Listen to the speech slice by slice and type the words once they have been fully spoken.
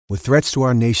With threats to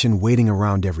our nation waiting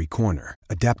around every corner,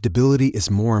 adaptability is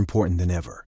more important than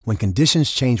ever. When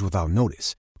conditions change without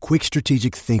notice, quick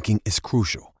strategic thinking is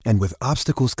crucial. And with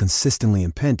obstacles consistently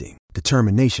impending,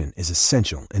 determination is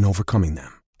essential in overcoming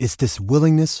them. It's this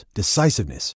willingness,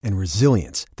 decisiveness, and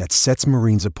resilience that sets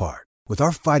Marines apart. With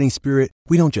our fighting spirit,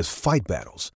 we don't just fight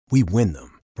battles, we win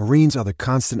them. Marines are the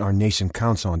constant our nation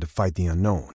counts on to fight the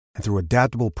unknown. And through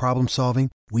adaptable problem solving,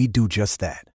 we do just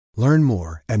that. Learn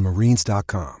more at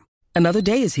marines.com. Another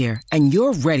day is here, and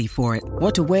you're ready for it.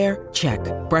 What to wear? Check.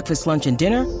 Breakfast, lunch, and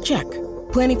dinner? Check.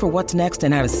 Planning for what's next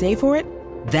and how to save for it?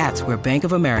 That's where Bank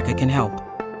of America can help.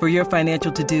 For your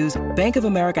financial to-dos, Bank of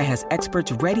America has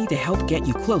experts ready to help get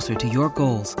you closer to your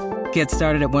goals. Get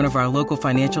started at one of our local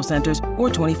financial centers or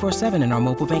 24/7 in our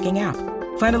mobile banking app.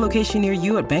 Find a location near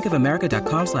you at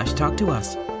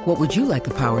bankofamerica.com/talktous. What would you like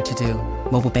the power to do?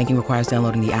 Mobile banking requires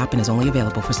downloading the app and is only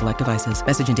available for select devices.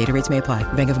 Message and data rates may apply.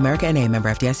 Bank of America N.A., member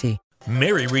FDIC.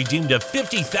 Mary redeemed a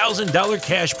 $50,000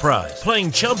 cash prize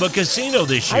playing Chumba Casino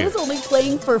this year. I was only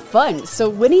playing for fun, so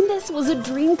winning this was a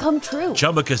dream come true.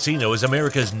 Chumba Casino is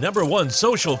America's #1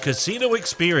 social casino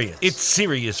experience. It's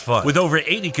serious fun. With over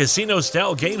 80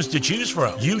 casino-style games to choose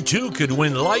from, you too could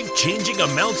win life-changing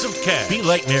amounts of cash. Be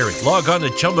like Mary. Log on to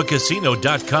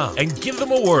ChumbaCasino.com and give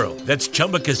them a whirl. That's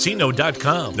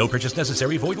ChumbaCasino.com. No purchase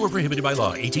necessary. Void where prohibited by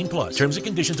law. 18+. Terms and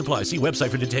conditions apply. See website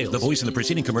for details. The voice in the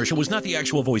preceding commercial was not the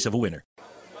actual voice of a winner.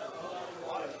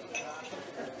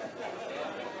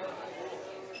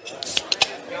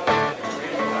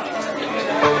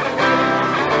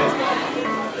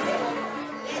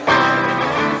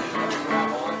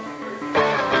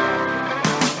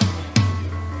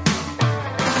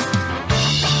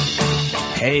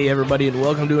 Hey everybody, and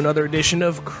welcome to another edition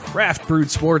of Craft Brewed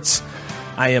Sports.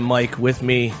 I am Mike. With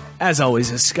me, as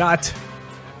always, is Scott.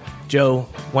 Joe,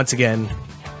 once again,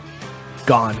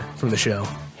 gone from the show.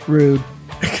 Rude.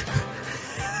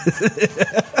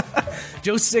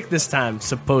 Joe's sick this time,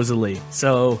 supposedly.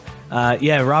 So,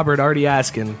 Robert already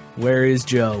asking, where is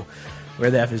Joe? Where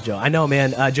the F is Joe? I know,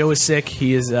 man. Joe is sick.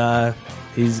 He is,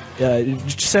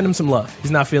 just send him some love.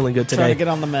 He's not feeling good today. Trying to get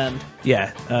on the mend.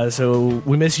 Yeah. So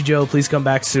we miss you, Joe. Please come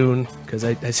back soon, because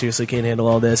I seriously can't handle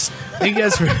all this. Thank you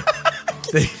guys for...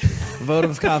 Vote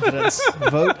of confidence.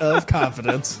 Vote of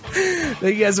confidence.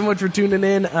 Thank you guys so much for tuning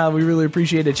in. We really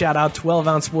appreciate it. Shout out 12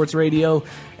 Ounce Sports Radio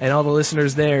and all the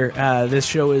listeners there. This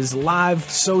show is live,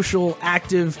 social,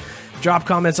 active. Drop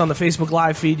comments on the Facebook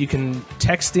Live feed. You can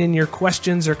text in your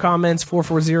questions or comments,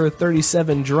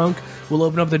 440-37-DRUNK. We'll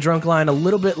open up the drunk line a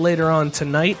little bit later on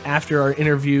tonight after our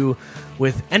interview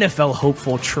with NFL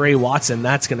hopeful Trey Watson.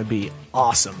 That's going to be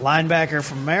awesome. Linebacker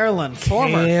from Maryland.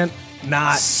 Former.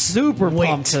 Not super wait.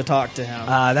 pumped to talk to him.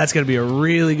 That's going to be a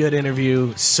really good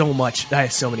interview. So much. I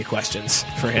have so many questions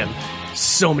for him.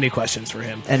 So many questions for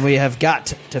him. And we have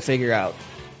got to figure out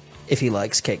if he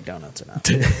likes cake donuts or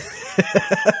not.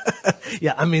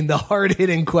 Yeah, I mean, the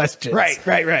hard-hitting questions. Right.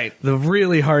 The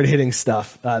really hard-hitting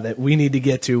stuff that we need to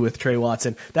get to with Trey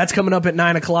Watson. That's coming up at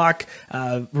 9 o'clock,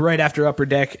 right after Upper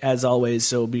Deck, as always,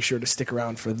 so be sure to stick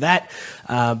around for that.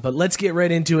 But let's get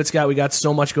right into it, Scott. We got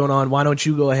so much going on. Why don't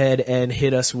you go ahead and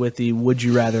hit us with the Would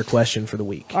You Rather question for the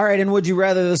week? All right, and Would You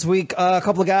Rather this week, a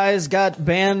couple of guys got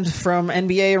banned from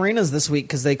NBA arenas this week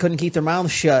because they couldn't keep their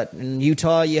mouths shut. In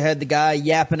Utah, you had the guy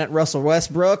yapping at Russell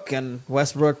Westbrook, and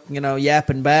Westbrook,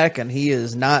 yapping back, and he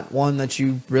is not one that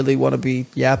you really want to be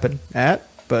yapping at,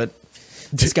 but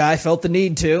this guy felt the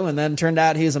need to, and then turned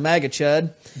out he was a MAGA chud,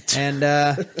 and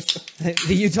the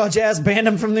Utah Jazz banned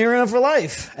him from the arena for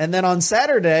life. And then on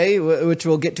Saturday, which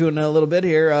we'll get to in a little bit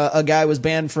here, a guy was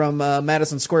banned from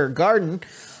Madison Square Garden.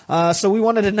 So we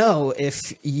wanted to know,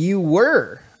 if you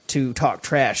were to talk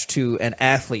trash to an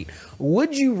athlete,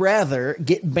 would you rather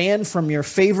get banned from your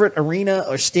favorite arena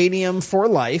or stadium for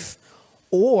life,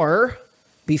 or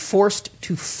be forced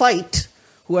to fight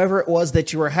whoever it was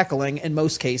that you were heckling, in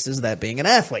most cases that being an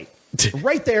athlete?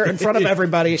 Right there in front of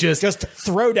everybody, just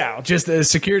throw down. Just the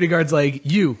security guard's like,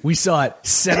 we saw it,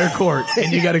 center court,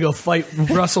 and you got to go fight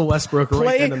Russell Westbrook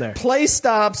right then and there. Play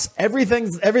stops,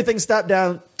 everything stopped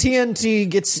down. TNT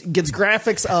gets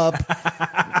graphics up.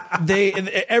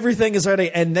 Everything is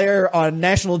ready, and they're on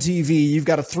national TV. You've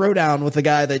got to throw down with the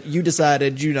guy that you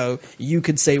decided you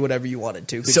could say whatever you wanted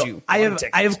to. So I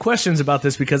have questions about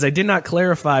this, because I did not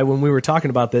clarify when we were talking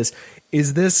about this.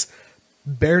 Is this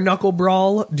bare knuckle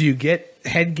brawl? Do you get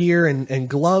headgear and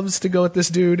gloves to go with this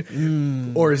dude,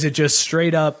 or is it just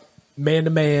straight up man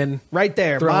to man? Right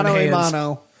there, mano a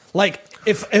mano. Like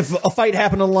if a fight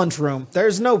happened in the lunchroom,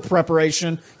 there's no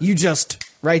preparation. You just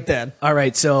right then. All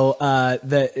right, so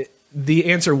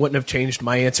the answer wouldn't have changed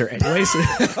my answer anyways.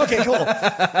 Okay, cool.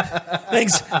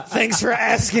 Thanks for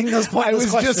asking those pointless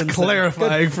questions. I was just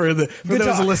clarifying for those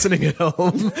talk. listening at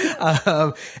home.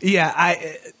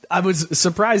 I was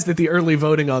surprised at the early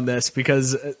voting on this,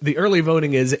 because the early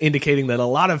voting is indicating that a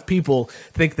lot of people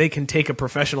think they can take a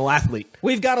professional athlete.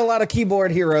 We've got a lot of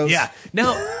keyboard heroes. Yeah.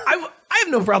 Now, I have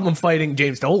no problem fighting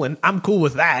James Dolan. I'm cool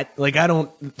with that. Like,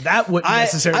 that wouldn't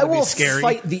necessarily be scary. I will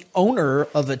fight the owner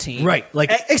of a team. Right.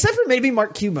 Like, except for maybe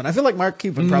Mark Cuban. I feel like Mark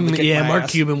Cuban probably kicked my Mark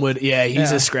ass. Cuban would. Yeah,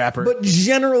 he's a scrapper. But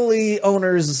generally,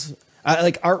 owners,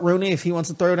 like Art Rooney, if he wants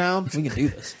to throw down, we can do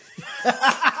this.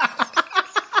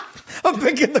 I'm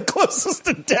picking the closest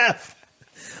to death.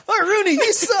 Art Rooney,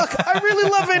 you suck. I really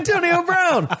love Antonio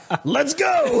Brown. Let's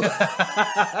go.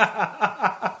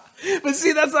 But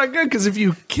see, that's not good, because if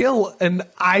you kill an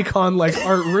icon like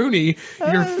Art Rooney,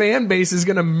 your fan base is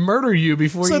going to murder you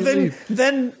before you leave.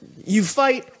 Then you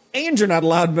fight, and you're not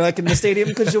allowed back in the stadium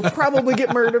because you'll probably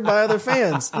get murdered by other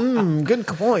fans. Good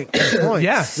point. Good point.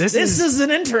 Yeah, this is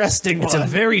an interesting one. It's a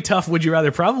very tough would you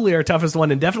rather, probably our toughest one,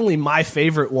 and definitely my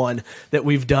favorite one that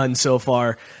we've done so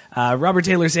far. Robert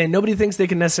Taylor saying nobody thinks they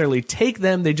can necessarily take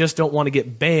them, they just don't want to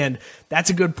get banned. That's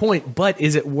a good point, but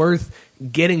is it worth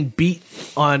getting beat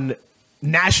on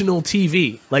national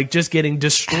TV, like just getting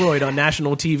destroyed on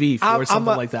national TV for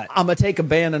something like that? I'm gonna take a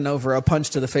banning over a punch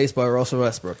to the face by Russell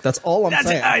Westbrook. That's all I'm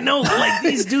saying. I know, like,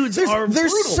 these dudes there's brutal.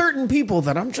 certain people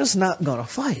that I'm just not gonna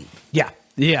fight. Yeah,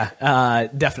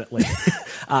 definitely.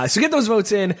 So get those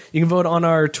votes in. You can vote on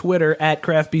our Twitter at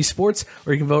Craft Beast Sports,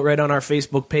 or you can vote right on our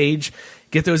Facebook page.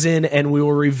 Get those in, and we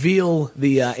will reveal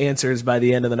the answers by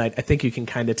the end of the night. I think you can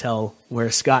kind of tell where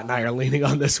Scott and I are leaning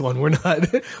on this one. We're not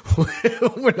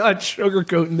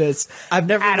sugarcoating this. I've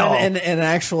never at all. been in an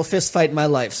actual fist fight in my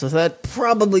life, so that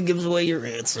probably gives away your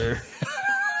answer.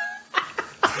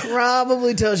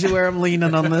 Probably tells you where I'm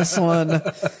leaning on this one.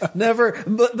 Never,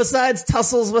 but besides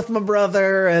tussles with my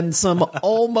brother and some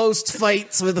almost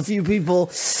fights with a few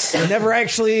people, never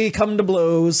actually come to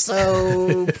blows.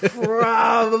 So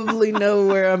probably know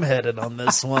where I'm headed on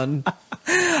this one.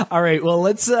 All right, well,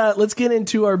 let's get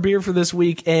into our beer for this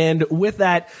week, and with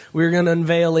that, we're going to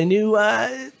unveil a new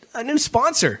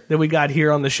sponsor that we got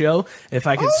here on the show. If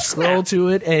I could scroll to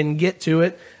it and get to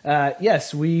it.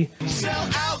 Yes, we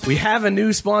have a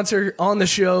new sponsor on the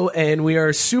show, and we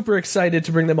are super excited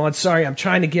to bring them on. Sorry, I'm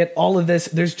trying to get all of this.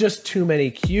 There's just too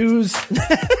many cues.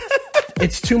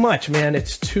 It's too much, man.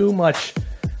 It's too much.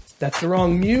 That's the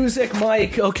wrong music,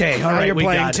 Mike. Okay, all right, you're we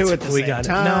playing got two it. at the We same got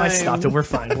time. it. No, I stopped it. We're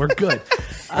fine. We're good.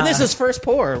 And this is First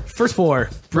Pour. First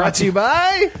Pour, Brought to you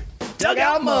by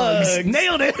Dugout Mugs.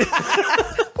 Nailed it.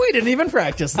 We didn't even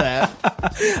practice that.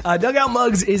 Dugout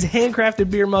Mugs is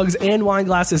handcrafted beer mugs and wine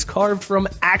glasses carved from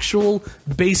actual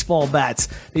baseball bats.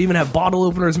 They even have bottle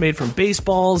openers made from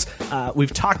baseballs.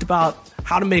 We've talked about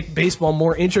how to make baseball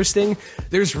more interesting.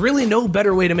 There's really no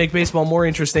better way to make baseball more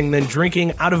interesting than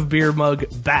drinking out of a beer mug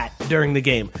bat during the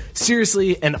game.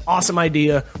 Seriously, an awesome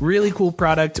idea. Really cool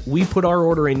product. We put our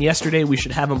order in yesterday. We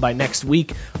should have them by next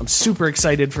week. I'm super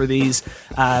excited for these.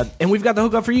 And we've got the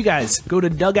hookup for you guys. Go to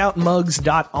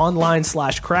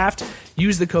dugoutmugs.online/craft.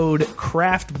 Use the code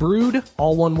CRAFTBREWED,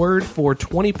 all one word, for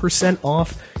 20%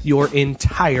 off your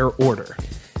entire order.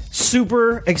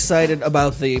 Super excited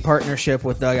about the partnership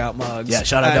with Dugout Mugs. Yeah,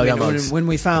 shout out Dugout Mugs. When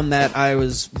we found that, I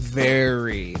was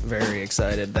very, very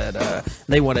excited that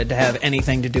they wanted to have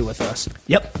anything to do with us.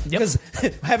 Yep. Because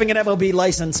having an MLB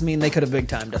license mean they could have big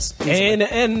timed us.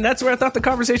 And that's where I thought the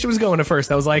conversation was going at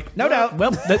first. I was like, no doubt.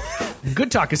 Well, good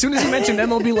talk. As soon as you mentioned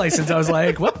MLB license, I was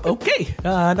like, well, okay.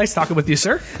 Nice talking with you,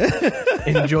 sir.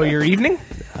 Enjoy your evening.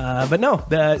 But no,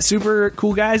 the super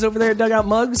cool guys over there at Dugout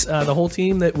Mugs, the whole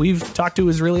team that we've talked to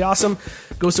is really awesome.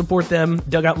 Go support them,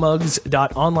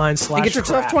 dugoutmugs.online/craft. And get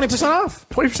yourself 20% off.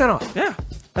 20% off. Yeah.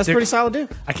 That's pretty solid, dude.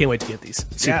 I can't wait to get these.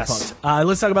 Super Yes. pumped.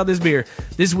 Let's talk about this beer.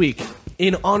 This week,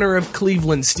 in honor of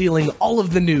Cleveland stealing all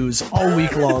of the news all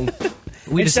week long,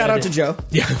 Shout out to Joe.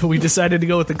 Yeah, we decided to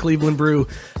go with the Cleveland Brew,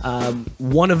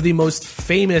 one of the most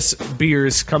famous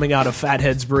beers coming out of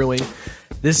Fatheads Brewing.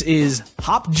 This is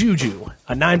Hop Juju,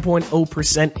 a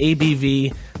 9.0%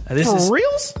 ABV. This For is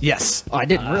reals? Yes. Oh, I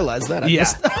didn't realize that. I yeah.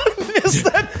 missed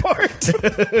that part.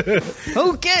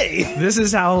 Okay. This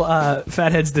is how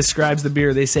Fatheads describes the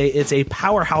beer. They say it's a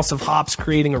powerhouse of hops,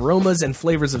 creating aromas and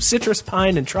flavors of citrus,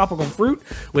 pine, and tropical fruit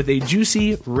with a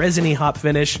juicy, resiny hop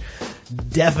finish.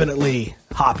 Definitely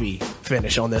hoppy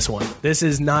finish on this one. This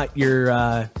is not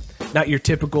your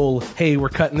typical, hey, we're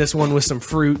cutting this one with some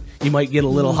fruit, you might get a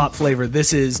little hop flavor.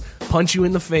 This is punch you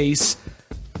in the face,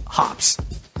 hops.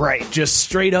 Right. Just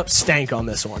straight up stank on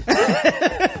this one.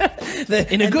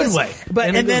 In a good way.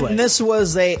 But then this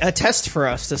was a test for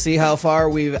us to see how far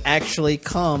we've actually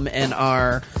come in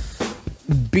our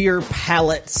beer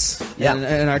palates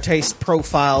and our taste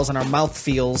profiles and our mouth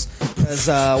feels. Because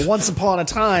once upon a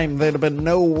time, there'd have been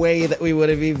no way that we would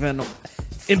have even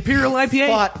Imperial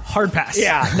IPA, hard pass.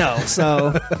 Yeah, no.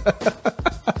 So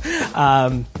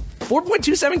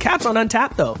 4.27 caps on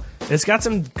Untappd, though. It's got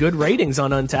some good ratings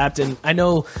on Untappd, and I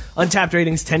know Untappd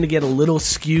ratings tend to get a little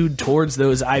skewed towards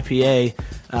those IPA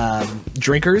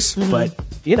drinkers, but,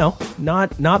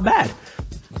 not bad.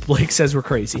 Blake says we're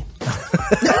crazy.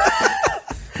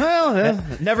 Well,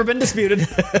 never been disputed.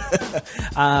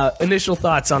 Initial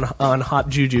thoughts on Hop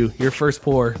Juju, your first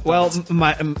pour. Well,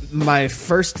 my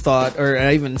first thought, or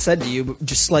I even said to you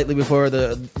just slightly before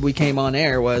we came on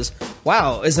air, was,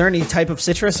 wow, is there any type of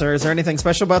citrus or is there anything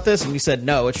special about this? And you said,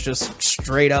 no, it's just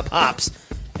straight up hops.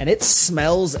 And it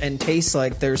smells and tastes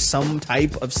like there's some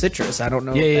type of citrus. I don't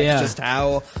know if that's just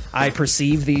how I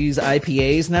perceive these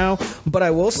IPAs now. But I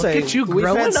will say, look at you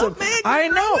growing up, man. I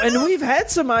know, and we've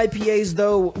had some IPAs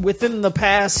though within the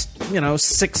past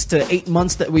 6 to 8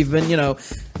 months that we've been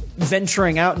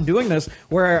venturing out and doing this,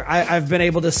 where I've been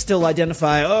able to still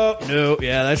identify,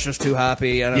 that's just too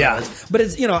hoppy. But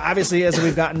it's obviously as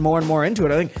we've gotten more and more into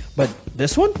it, I think. But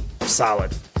this one,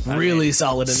 solid. Really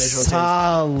solid initial taste.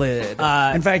 Solid.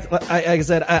 In fact, like I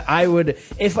said, I would,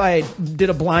 if I did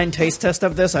a blind taste test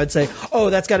of this, I'd say,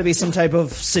 that's got to be some type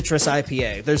of citrus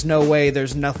IPA. There's no way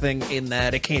there's nothing in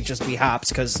that. It can't just be hops,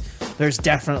 because it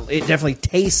definitely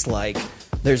tastes like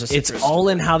there's a citrus. It's all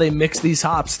in how they mix these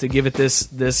hops to give it this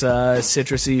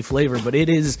citrusy flavor, but it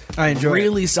is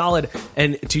really solid.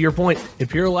 And to your point,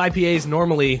 Imperial IPAs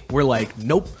normally we're like,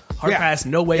 nope, hard pass,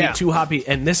 no way, too hoppy,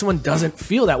 and this one doesn't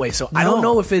feel that way. So I don't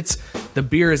know if it's the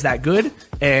beer is that good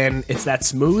and it's that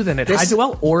smooth and it hides it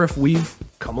well, or if we've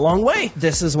come a long way.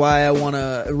 This is why I want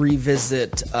to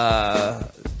revisit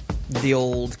the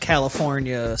old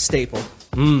California staple.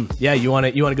 Yeah, you want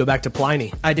to go back to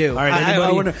Pliny? I do. All right,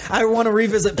 I want to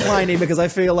revisit Pliny because I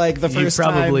feel like the first you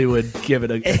probably time, would give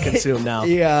it a consume now.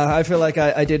 Yeah, I feel like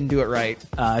I didn't do it right.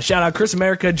 Shout out Chris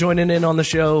America joining in on the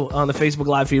show on the Facebook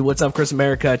Live feed. What's up, Chris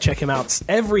America? Check him out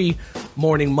every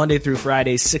morning, Monday through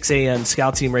Friday, 6 a.m.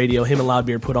 Scout Team Radio. Him and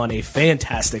Loudbeard put on a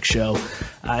fantastic show.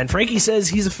 And Frankie says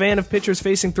he's a fan of pitchers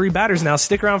facing 3 batters now.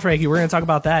 Stick around, Frankie. We're going to talk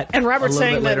about that. And Robert's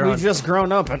saying that we've just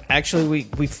grown up, and actually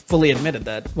we fully admitted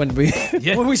that when we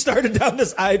when we started down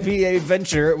this IPA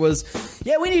venture. It was,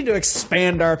 we need to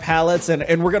expand our palates,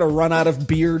 and we're going to run out of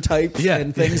beer types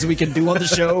and things we can do on the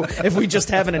show if we just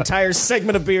have an entire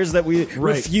segment of beers that we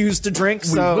refuse to drink.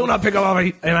 So we will not pick up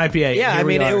an IPA. Yeah, I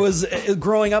mean, it was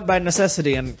growing up by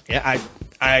necessity, and I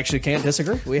actually can't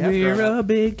disagree. We're a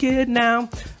big kid now.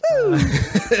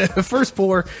 First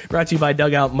pour brought to you by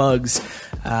Dugout Mugs.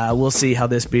 We'll see how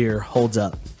this beer holds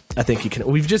up. I think you can.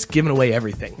 We've just given away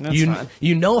everything. That's fine.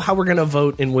 You know how we're going to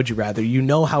vote in Would You Rather. You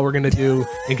know how we're going to do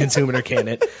in Consume It or Can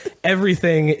It.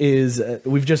 Everything is.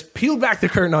 We've just peeled back the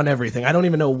curtain on everything. I don't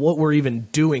even know what we're even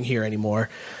doing here anymore.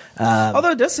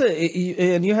 Although it does say,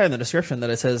 and you had in the description that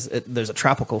it says there's a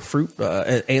tropical fruit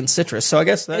and citrus, so I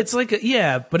guess it's like but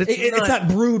it's not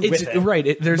brewed with it.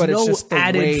 Right. There's no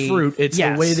added fruit. It's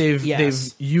the way they've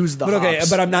used the hops.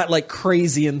 But I'm not like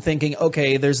crazy and thinking,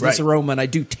 there's this aroma, and I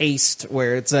do taste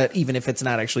where it's even if it's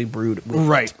not actually brewed with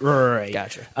right.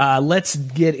 Gotcha. Let's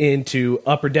get into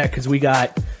Upper Deck, because we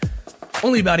got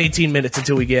only about 18 minutes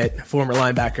until we get former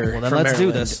linebacker from let's Maryland,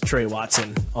 do this. Trey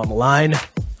Watson, on the line.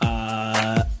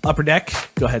 Upper Deck,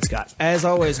 go ahead, Scott. As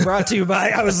always, brought to you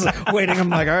by, I was waiting, I'm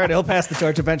like, all right, he'll pass the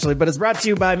torch eventually, but it's brought to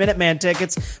you by Minuteman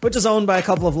Tickets, which is owned by a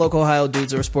couple of local Ohio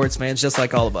dudes who are sports fans just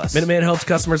like all of us. Minuteman helps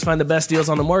customers find the best deals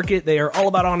on the market. They are all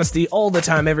about honesty all the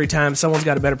time, every time. Someone's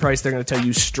got a better price, they're going to tell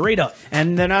you straight up.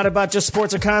 And they're not about just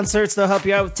sports or concerts. They'll help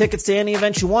you out with tickets to any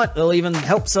event you want. They'll even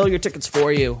help sell your tickets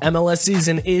for you. MLS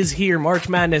season is here. March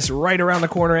Madness right around the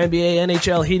corner. NBA,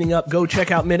 NHL heating up. Go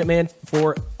check out Minuteman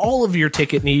for all of your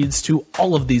ticket needs to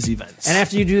all of these events. And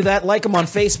after you do that, like them on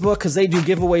Facebook, because they do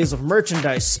giveaways of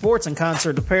merchandise, sports and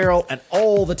concert apparel, and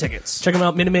all the tickets. Check them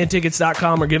out,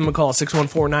 MinutemanTickets.com, or give them a call,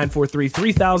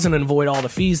 614-943-3000, and avoid all the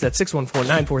fees. That's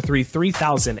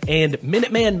 614-943-3000. And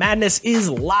Minuteman Madness is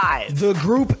live. The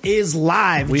group is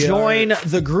live. Join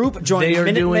the group. Join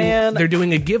Minuteman. They're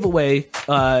doing a giveaway.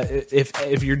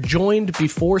 If you're joined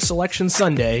before Selection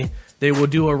Sunday, they will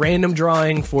do a random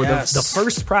drawing for the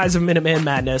first prize of Minuteman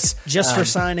Madness. Just for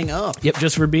signing up. Yep,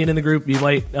 just for being in the group. You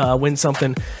might win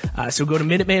something. So go to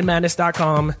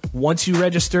MinutemanMadness.com. Once you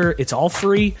register, it's all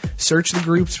free. Search the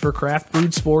groups for Craft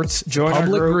Brewed Sports. Join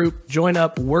public our group. Join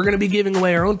up. We're going to be giving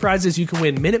away our own prizes. You can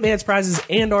win Minuteman's prizes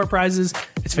and our prizes.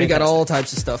 It's It's We got fantastic. all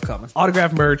types of stuff coming.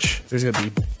 Autograph merch. There's going to be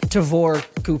Tavor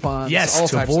coupons. yes, all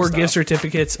types of Tavor stuff. gift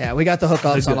certificates. Yeah, we got the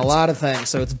hookups The on a goods. lot of things,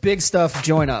 so it's big stuff.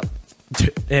 Join up.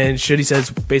 And Shitty says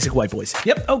basic white boys.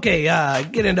 Yep. Okay.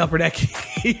 Get into Upper Deck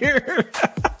here.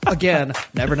 Again,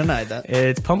 never denied that.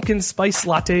 It's pumpkin spice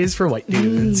lattes for white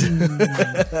dudes.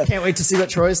 Can't wait to see what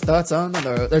Troy's thoughts on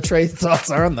those. Or Trey's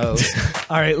thoughts are on those.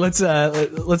 All right. Let's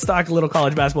talk a little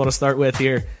college basketball to start with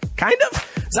here. Kind of.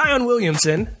 Zion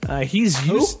Williamson. He's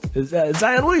used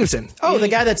Zion Williamson. Oh, the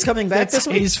guy that's coming back this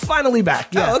week? He's finally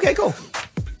back. Yeah. Oh, okay, cool.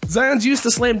 Zion's used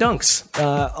to slam dunks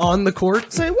on the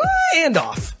court. Say what? And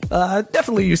off.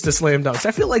 Definitely used to slam dunks.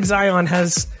 I feel like Zion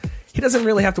he doesn't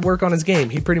really have to work on his game.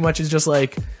 He pretty much is just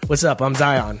like, what's up? I'm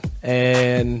Zion.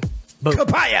 And boom.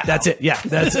 Kapow! That's it. Yeah,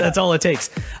 that's all it takes.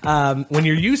 When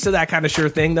you're used to that kind of sure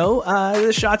thing, though,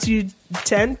 the shots you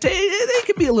tend to, they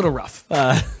can be a little rough.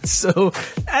 So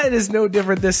that is no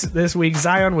different this week.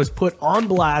 Zion was put on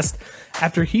blast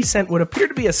after he sent what appeared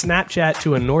to be a Snapchat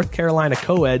to a North Carolina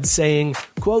co-ed saying,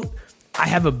 quote, "I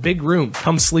have a big room.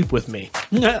 Come sleep with me."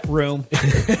 Room.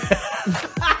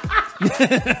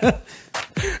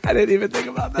 I didn't even think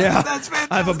about that. Yeah. That's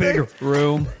fantastic. I have a big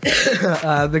room.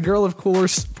 The girl, of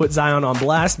course, put Zion on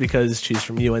blast because she's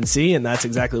from UNC, and that's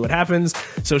exactly what happens.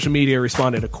 Social media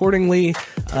responded accordingly.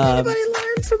 Anybody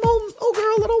learn from old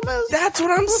girl at Ole Miss? That's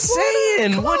what I'm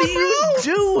saying. Come What on, are you bro.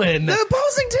 doing? The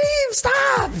opposing team,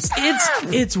 stop.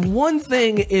 It's one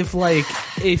thing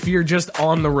if you're just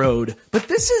on the road, but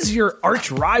this is your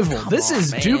arch rival. This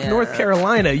is Duke, North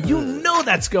Carolina. You know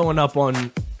that's going up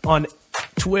on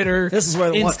Twitter, This is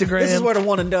where Instagram. This is where the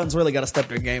one and done's really got to step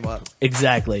their game up.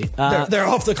 Exactly. They're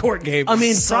off the court game. I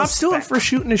mean, So props to him spec- for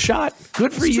shooting a shot.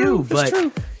 Good for It's you. true. It's But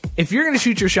true. if you're going to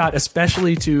shoot your shot,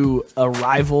 especially to a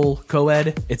rival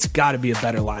co-ed, it's got to be a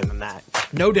better line than that.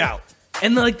 No doubt.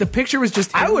 And the picture was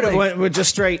just. I would have like, went with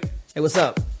just straight. Hey, what's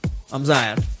up? I'm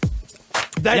Zion.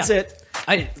 That's Yeah.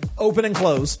 it. Open and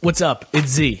close. What's up? It's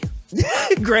Z.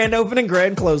 Grand opening,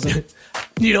 grand closing.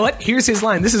 You know what? Here's his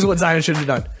line. This is what Zion should have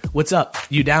done. What's up?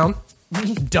 You down?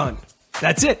 Done.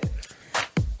 That's it.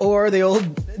 Or the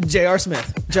old J.R.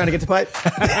 Smith trying to get the pipe.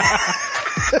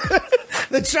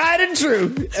 The tried and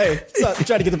true. Hey, what's up? You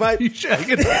trying to get the pipe? You should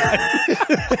get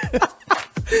that.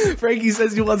 Frankie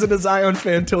says he wasn't a Zion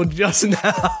fan till just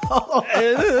now.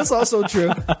 That's also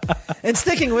true. And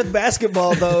sticking with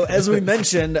basketball, though, as we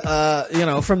mentioned,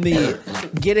 from the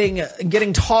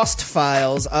getting tossed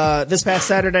files, this past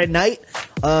Saturday night,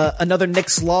 another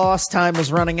Knicks loss. Time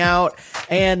was running out,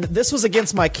 and this was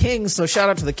against my Kings. So shout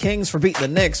out to the Kings for beating the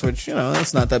Knicks, which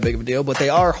that's not that big of a deal, but they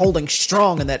are holding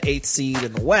strong in that 8th seed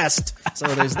in the West. So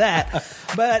there's that.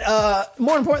 But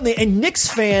more importantly, a Knicks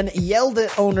fan yelled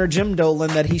at owner Jim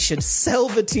Dolan that he should sell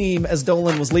the team as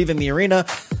Dolan was leaving the arena.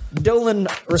 Dolan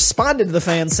responded to the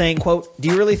fan saying, quote, "Do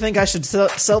you really think I should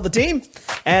sell the team?"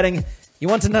 Adding, "You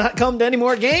want to not come to any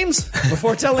more games?"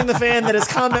 Before telling the fan that his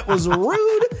comment was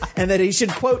rude and that he should,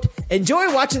 quote,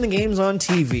 "enjoy watching the games on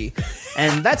TV."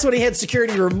 And that's when he had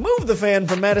security remove the fan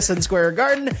from Madison Square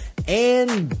Garden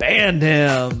and banned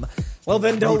him. Well,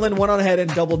 then Dolan went on ahead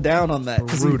and doubled down on that.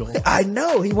 Brutal. I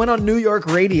know. He went on New York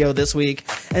radio this week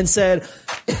and said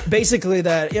basically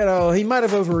that, he might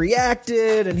have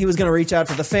overreacted and he was going to reach out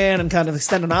to the fan and kind of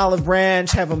extend an olive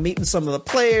branch, have him meeting some of the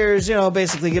players,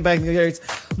 basically get back in the gates.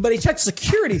 But he checked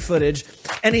security footage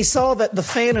and he saw that the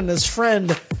fan and his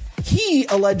friend, he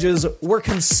alleges, were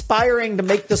conspiring to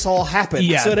make this all happen.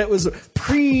 Yeah. So that it was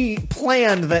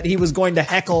pre-planned that he was going to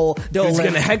heckle Dolan. He's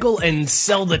going to heckle and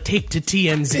sell the tape to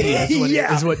TMZ.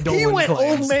 Is what Dolan he went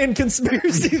claims. old man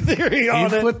conspiracy theory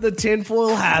on He it. put the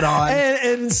tinfoil hat on.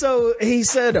 And so he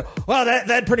said, well,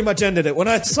 that pretty much ended it. When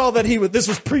I saw that this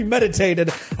was premeditated,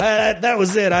 that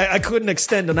was it. I couldn't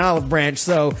extend an olive branch.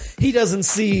 So he doesn't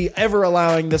see ever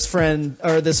allowing this friend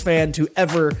or this fan to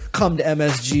ever come to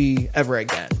MSG ever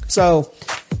again. So,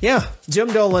 yeah, Jim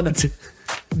Dolan,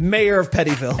 mayor of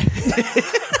Pettyville.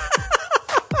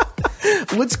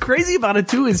 What's crazy about it,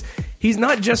 too, is he's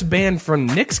not just banned from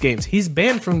Knicks games. He's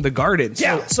banned from the Garden.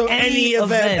 Yeah, so any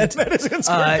event at Madison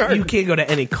Square Garden. You can't go to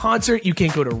any concert. You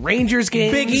can't go to Rangers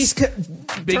games. Big East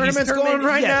tournament's going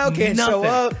right now. Can't show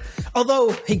up.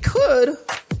 Although he could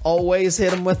always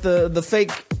hit him with the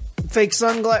fake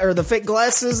sunglasses or the fake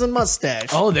glasses and mustache.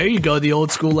 Oh, there you go. The old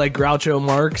school like Groucho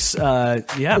Marx.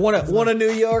 Yeah. One of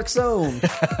New York's own.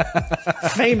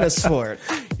 Famous for it.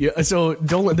 Yeah, so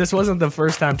Dolan, this wasn't the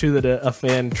first time too that a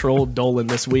fan trolled Dolan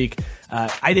this week.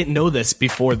 I didn't know this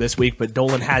before this week, but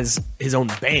Dolan has his own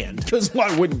band. Because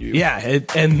why wouldn't you? Yeah,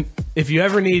 and if you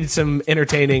ever need some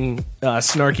entertaining,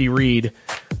 snarky read,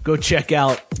 go check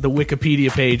out the Wikipedia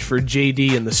page for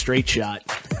JD and the Straight Shot.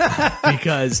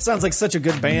 because sounds like such a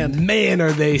good band. Man,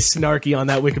 are they snarky on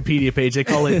that Wikipedia page. They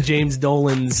call it James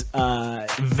Dolan's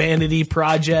vanity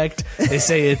project. They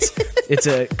say it's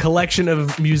a collection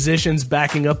of musicians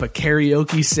backing up a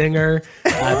karaoke singer.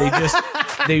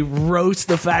 They roast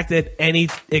the fact that any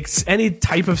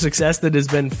type of success that has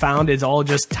been found is all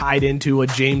just tied into a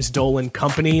James Dolan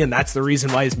company, and that's the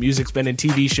reason why his music's been in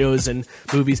TV shows and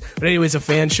movies. But anyways, a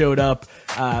fan showed up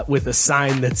with a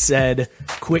sign that said,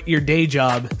 "Quit your day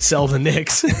job, sell the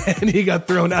Knicks," and he got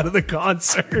thrown out of the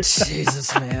concert.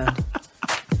 Jesus, man.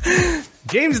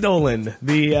 James Dolan,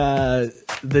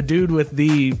 the dude with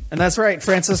the... And that's right,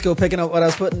 Francisco picking up what I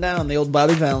was putting down, the old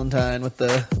Bobby Valentine with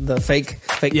the fake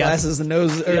glasses, the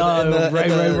nose...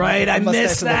 Right. I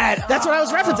missed that. That's what I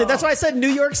was referencing. That's why I said New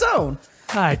York Zone.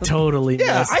 I totally missed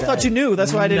that. I thought you knew.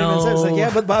 That's why I didn't even say it. It's like,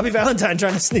 yeah, but Bobby Valentine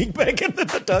trying to sneak back into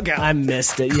the dugout. I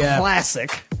missed it, yeah. Classic.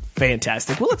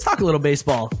 Fantastic. Well, let's talk a little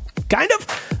baseball. Kind of.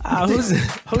 Jose,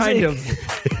 kind of.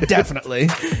 Definitely.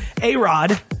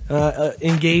 A-Rod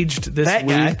engaged this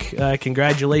week.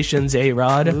 Congratulations,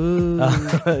 A-Rod.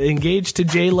 Engaged to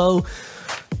J-Lo.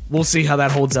 We'll see how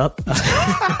that holds up.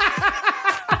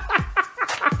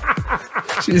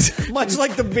 Much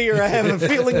like the beer, I have a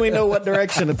feeling we know what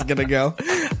direction it's going to go.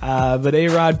 But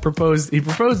A-Rod proposed. He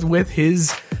proposed with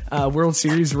his World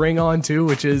Series ring on, too,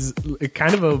 which is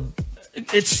kind of a...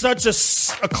 It's such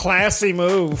a classy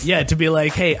move. Yeah, to be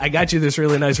like, hey, I got you this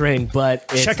really nice ring, but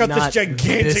it's check out not this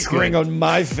gigantic ring on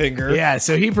my finger. Yeah,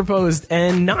 so he proposed,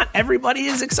 and not everybody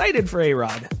is excited for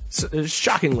A-Rod. So,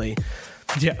 shockingly.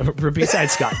 Yeah,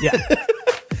 besides Scott, yeah.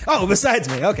 Oh, besides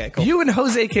me. Okay, cool. You and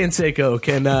Jose Canseco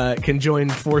can join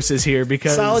forces here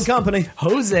because... Solid company.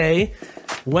 Jose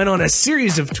went on a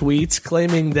series of tweets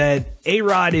claiming that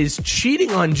A-Rod is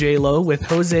cheating on J-Lo with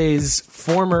Jose's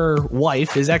former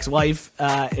wife, his ex-wife.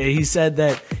 He said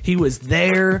that he was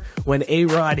there when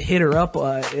A-Rod hit her up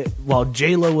while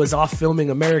J-Lo was off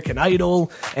filming American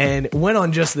Idol, and went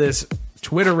on just this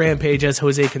Twitter rampage, as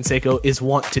Jose Canseco is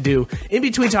wont to do. In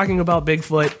between talking about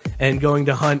Bigfoot and going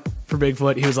to hunt for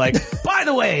Bigfoot, he was like, by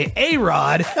the way,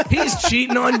 A-Rod, he's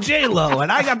cheating on J-Lo,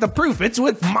 and I got the proof. It's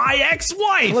with my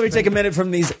ex-wife. Let me take a minute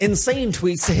from these insane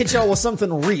tweets to hit y'all with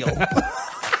something real.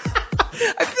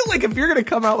 I feel like if you're going to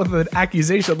come out with an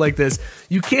accusation like this,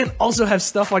 you can't also have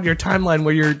stuff on your timeline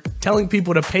where you're telling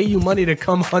people to pay you money to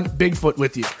come hunt Bigfoot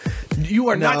with you. You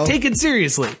are not taken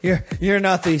seriously. You're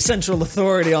not the central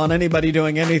authority on anybody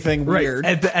doing anything weird.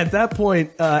 At that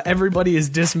point, everybody is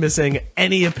dismissing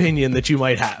any opinion that you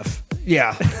might have.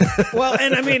 Yeah. Well,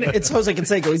 and I mean, it's Jose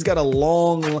Canseco. He's got a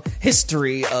long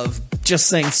history of just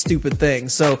saying stupid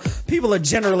things. So people are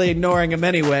generally ignoring him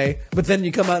anyway. But then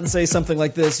you come out and say something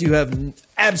like this, you have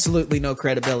absolutely no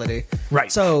credibility.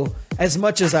 Right. So as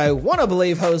much as I want to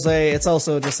believe Jose, it's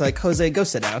also just like, Jose, go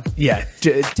sit down. Yeah.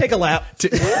 Take a lap.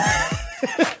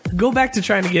 Go back to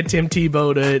trying to get Tim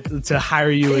Tebow to hire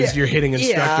you as your hitting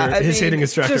instructor, hitting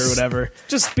instructor or whatever.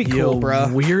 Just be cool, bro.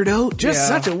 Weirdo. Just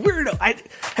such a weirdo.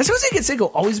 Has Jose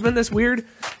Canseco always been this weird?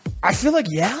 I feel like,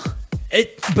 yeah.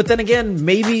 But then again,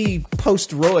 maybe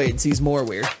post-roids, he's more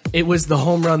weird. It was the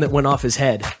home run that went off his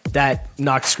head that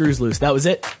knocked screws loose. That was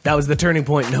it. That was the turning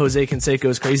point in Jose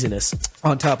Canseco's craziness.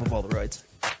 On top of all the roids.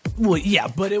 Well, yeah,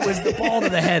 but it was the ball to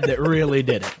the head that really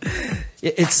did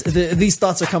it. These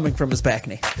thoughts are coming from his back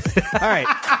knee. All right,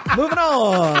 moving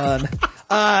on.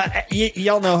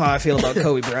 Y'all know how I feel about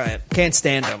Kobe Bryant. Can't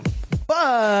stand him.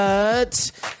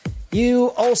 But you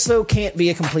also can't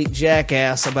be a complete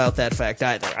jackass about that fact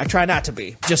either. I try not to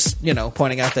be. Just,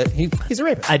 pointing out that he's a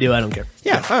rapist. I do. I don't care.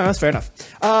 Yeah, all right, that's fair enough.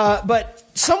 But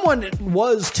someone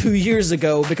was 2 years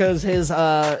ago because his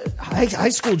high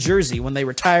school jersey, when they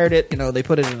retired it, they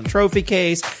put it in a trophy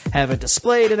case, have it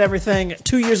displayed and everything.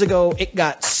 2 years ago, it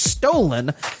got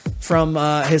stolen from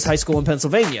his high school in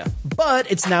Pennsylvania.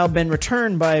 But it's now been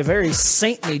returned by a very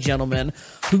saintly gentleman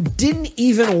who didn't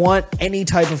even want any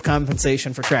type of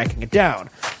compensation for tracking it down.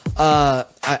 I'm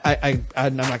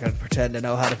not going to pretend to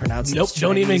know how to pronounce Nope,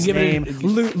 don't even give name. it.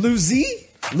 Luzi?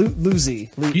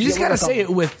 Luzi. You just got to say it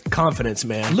with confidence,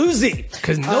 man. Luzi.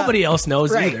 Because nobody else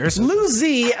knows either. So.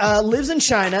 Luzi lives in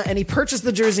China, and he purchased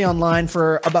the jersey online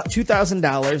for about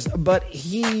 $2,000, but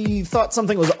he thought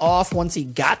something was off once he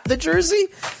got the jersey,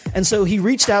 and so he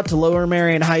reached out to Lower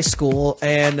Merion High School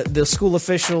and the school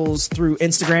officials through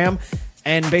Instagram,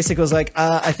 and basically was like,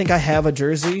 I think I have a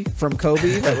jersey from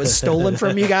Kobe that was stolen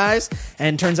from you guys.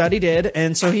 And turns out he did.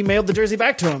 And so he mailed the jersey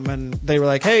back to him. And they were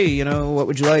like, hey, what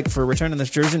would you like for returning this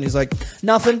jersey? And he's like,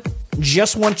 nothing.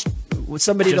 Just want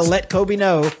somebody to let Kobe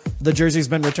know the jersey's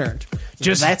been returned.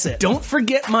 That's it. Don't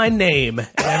forget my name. And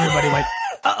everybody went,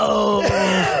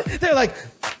 uh-oh. They're like,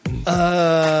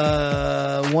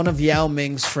 one of Yao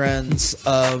Ming's friends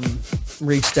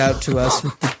reached out to us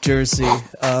with the jersey.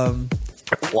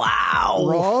 Wow.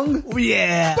 Wrong?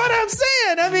 Yeah. But I'm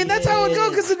saying, I mean, that's how it goes,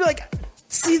 because it'd be like,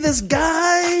 see this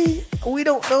guy? We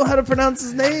don't know how to pronounce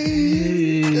his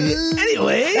name.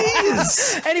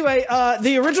 Anyways. Anyway,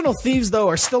 the original thieves, though,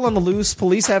 are still on the loose.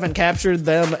 Police haven't captured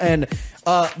them, and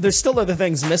there's still other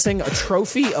things missing. A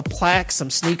trophy, a plaque, some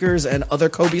sneakers, and other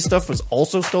Kobe stuff was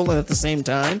also stolen at the same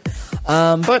time.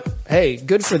 But, hey,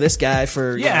 good for this guy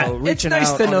for reaching out. It's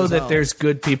nice to on know his that own. there's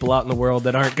good people out in the world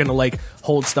that aren't going to, like,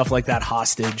 hold stuff like that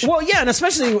hostage. Well, yeah, and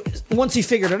especially once he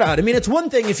figured it out. I mean, it's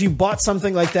one thing if you bought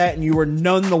something like that and you were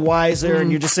none the wiser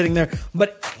and you're just sitting there,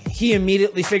 but he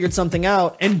immediately figured something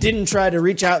out and didn't try to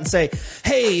reach out and say,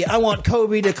 hey, I want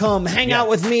Kobe to come hang out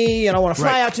with me and I want to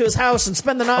fly out to his house and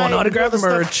spend the night. I want autograph and all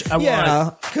this merch. stuff. Yeah,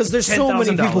 because there's so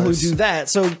many people who do that.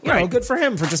 So, you know, good for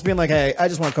him for just being like, hey, I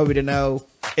just want Kobe to know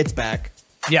it's back.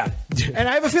 Yeah. And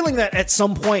I have a feeling that at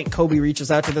some point Kobe reaches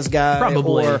out to this guy.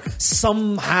 Probably. Or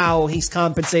somehow he's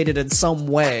compensated in some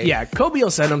way. Yeah, Kobe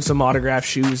will send him some autographed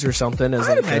shoes or something.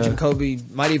 I'd imagine Kobe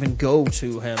might even go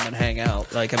to him and hang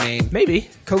out. Like, I mean,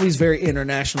 maybe. Kobe's very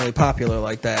internationally popular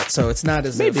like that, so it's not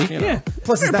as Maybe, if, you know. yeah.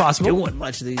 Plus, he's Very not possible. doing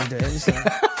much these days. So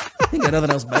he got nothing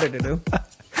else better to do.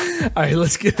 All right,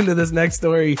 let's get into this next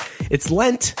story. It's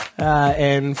Lent,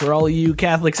 and for all of you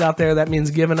Catholics out there, that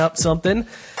means giving up something.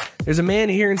 There's a man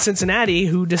here in Cincinnati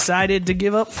who decided to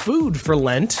give up food for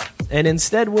Lent and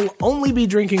instead will only be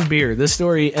drinking beer. This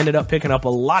story ended up picking up a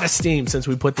lot of steam since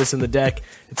we put this in the deck.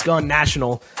 It's gone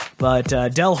national, but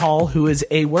Del Hall, who is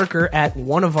a worker at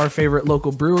one of our favorite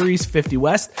local breweries, 50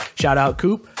 West, shout out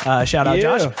Coop, shout out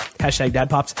Josh, hashtag Dad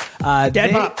Pops.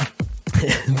 Dad Pop.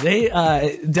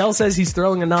 Del says he's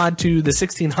throwing a nod to the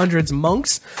 1600s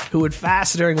monks who would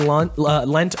fast during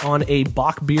Lent on a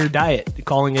Bach beer diet,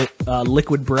 calling it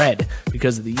liquid bread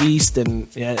because of the yeast,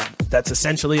 and that's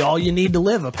essentially all you need to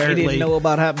live, apparently. He didn't know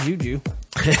about hot juju.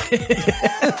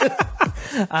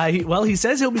 He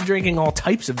says he'll be drinking all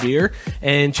types of beer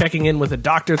and checking in with a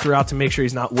doctor throughout to make sure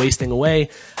he's not wasting away.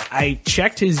 I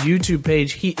checked his YouTube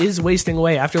page. He is wasting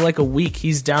away. After like a week,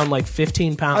 he's down like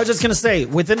 15 pounds. I was just going to say,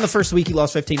 within the first week, he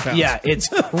lost 15 pounds. Yeah, it's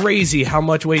crazy how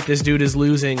much weight this dude is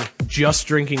losing just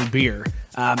drinking beer.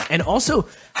 And also,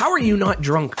 how are you not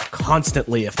drunk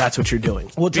constantly if that's what you're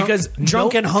doing? Well, because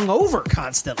drunk and hungover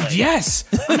constantly. Yes.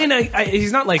 I mean,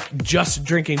 he's not like just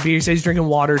drinking beer. He says he's drinking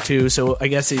water too, so I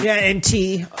guess he... Yeah, and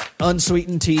tea,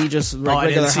 unsweetened tea, just regular I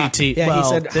didn't see hot tea. Yeah, well, he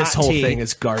said this hot whole tea. thing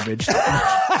is garbage.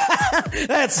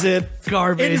 That's it.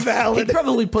 Garbage. Invalid. He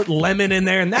probably put lemon in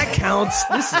there, and that counts.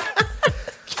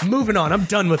 Moving on. I'm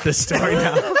done with this story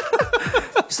now.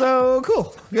 So,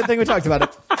 cool. Good thing we talked about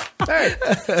it. All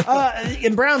right.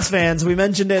 In Browns fans, we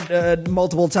mentioned it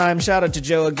multiple times. Shout out to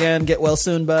Joe again. Get well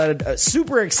soon, bud.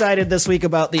 Super excited this week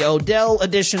about the Odell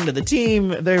addition to the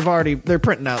team. They're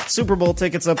printing out Super Bowl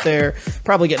tickets up there.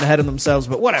 Probably getting ahead of themselves,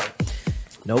 but whatever.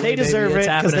 They deserve it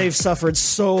because they've suffered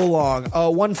so long.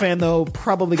 One fan, though,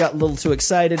 probably got a little too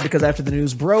excited because after the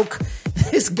news broke,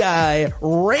 this guy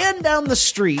ran down the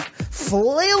street,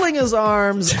 flailing his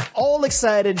arms, all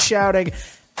excited, shouting.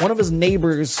 One of his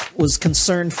neighbors was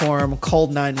concerned for him,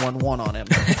 called 911 on him.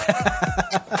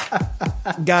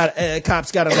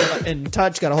 Cops got him in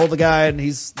touch, got a hold of the guy, and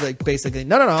he's like, basically,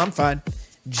 no, I'm fine.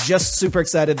 Just super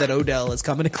excited that Odell is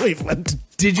coming to Cleveland.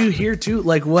 Did you hear too,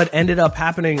 like what ended up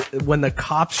happening when the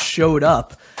cops showed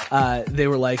up? They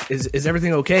were like, is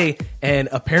everything okay? And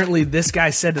apparently this guy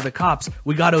said to the cops,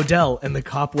 we got Odell. And the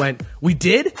cop went, we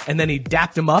did? And then he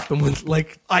dapped him up and was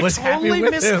like, I was totally happy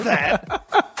with missed him.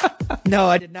 that. No,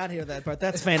 I did not hear that part.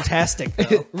 That's fantastic,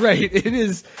 though. Right. It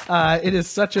is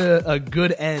such a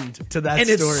good end to that And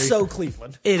story. it's so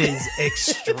Cleveland. It is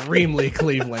extremely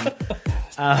Cleveland.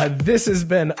 This has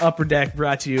been Upper Deck,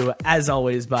 brought to you, as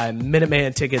always, by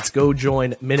Minuteman Tickets. Go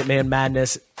join Minuteman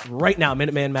Madness right now,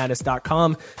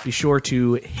 MinutemanMadness.com. Be sure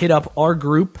to hit up our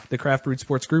group, the Craft Brewed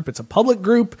Sports Group. It's a public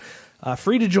group,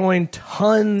 free to join,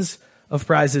 tons of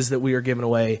prizes that we are giving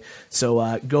away.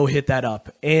 So go hit that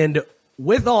up. And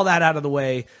with all that out of the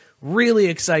way, really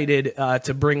excited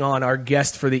to bring on our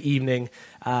guest for the evening.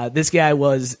 This guy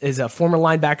is a former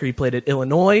linebacker. He played at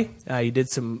Illinois. He did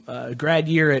some grad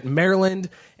year at Maryland,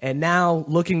 and now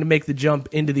looking to make the jump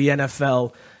into the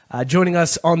NFL. Joining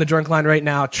us on the drunk line right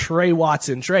now, Trey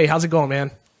Watson. Trey, how's it going,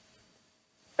 man?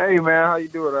 Hey, man, how you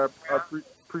doing? I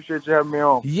appreciate you having me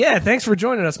on. Yeah, thanks for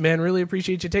joining us, man. Really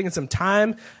appreciate you taking some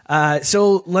time.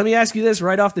 So let me ask you this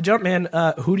right off the jump, man.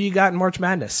 Who do you got in March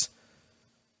Madness?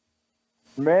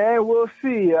 Man, we'll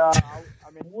see. I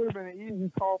mean, it would have been an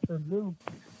easy call for Duke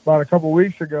about a couple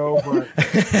weeks ago,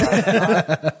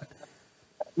 but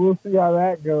we'll see how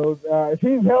that goes. If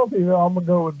he's healthy, though, I'm gonna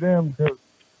go with them because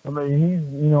he's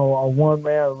a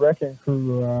one-man wrecking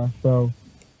crew. So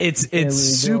it's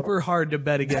super hard to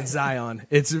bet against Zion.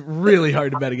 It's really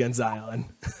hard to bet against Zion.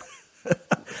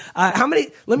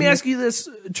 Let me ask you this,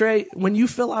 Trey. When you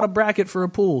fill out a bracket for a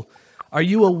pool, are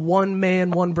you a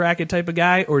one-man, one-bracket type of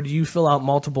guy, or do you fill out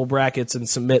multiple brackets and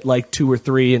submit like 2 or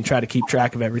 3 and try to keep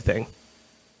track of everything?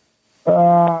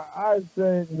 I'd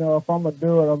say, if I'm going to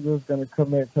do it, I'm just going to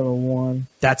commit to the one.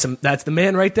 That's the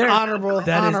man right there.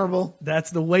 Honorable. That's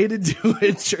the way to do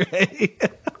it, Trey.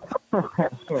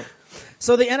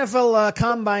 So the NFL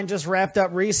Combine just wrapped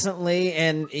up recently,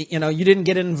 and, you didn't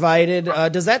get invited.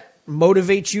 Does that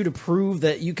motivate you to prove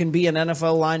that you can be an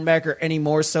NFL linebacker any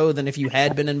more so than if you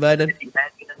had been invited?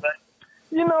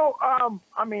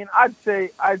 I'd say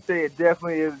it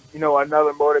definitely is,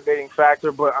 another motivating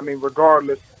factor. But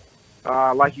regardless,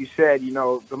 like you said,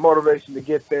 the motivation to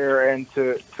get there and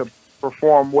to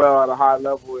perform well at a high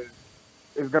level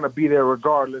is going to be there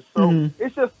regardless. So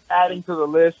It's just adding to the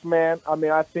list, man.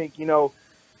 I think,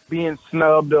 being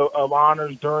snubbed of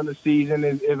honors during the season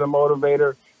is a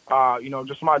motivator.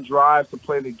 Just my drive to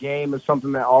play the game is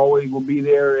something that always will be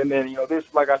there. And then, this,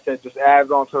 like I said, just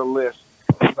adds on to the list,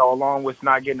 along with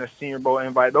not getting a Senior Bowl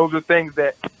invite. Those are things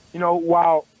that,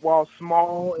 while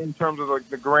small in terms of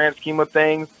the grand scheme of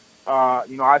things,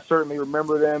 I certainly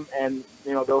remember them, and,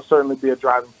 they'll certainly be a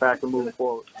driving factor moving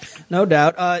forward. No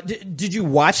doubt. Did you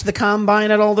watch the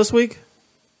Combine at all this week?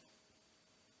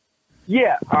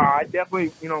 Yeah, I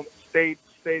definitely, stayed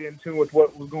in tune with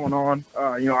what was going on.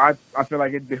 I feel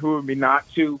like it behooved me not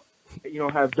to,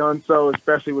 have done so,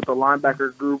 especially with the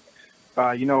linebacker group.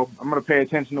 I'm going to pay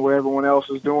attention to what everyone else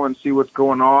is doing, see what's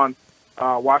going on,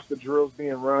 watch the drills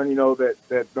being run,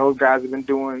 that those guys have been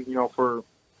doing, for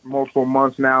multiple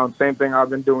months now. And same thing I've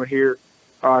been doing here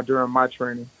during my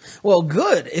training. Well,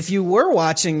 good. If you were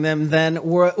watching them, then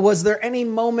was there any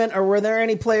moment or were there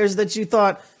any players that you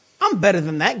thought, I'm better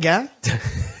than that guy?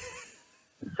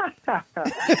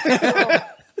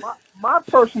 my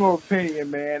personal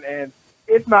opinion, man, and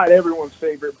it's not everyone's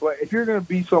favorite, but if you're going to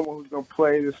be someone who's going to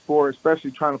play this sport,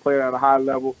 especially trying to play it at a high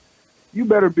level, you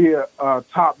better be a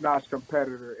top-notch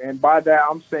competitor. And by that,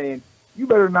 I'm saying you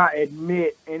better not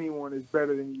admit anyone is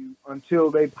better than you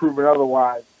until they've proven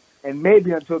otherwise, and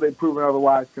maybe until they've proven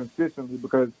otherwise consistently,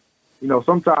 because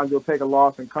sometimes you'll take a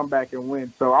loss and come back and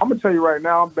win. So I'm going to tell you right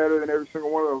now, I'm better than every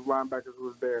single one of those linebackers who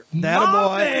was there. That a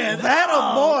boy. That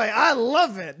a boy. I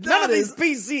love it. None of these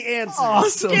PC answers.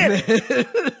 Awesome, man.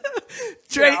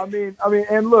 Trey. Yeah,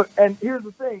 and look, and here's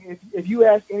the thing. If you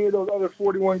ask any of those other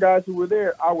 41 guys who were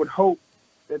there, I would hope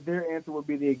that their answer would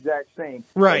be the exact same.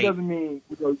 Right. That doesn't mean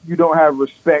you don't have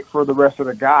respect for the rest of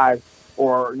the guys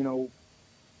or,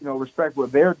 respect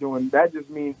what they're doing. That just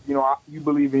means, you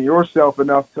believe in yourself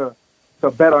enough to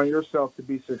bet on yourself to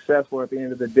be successful at the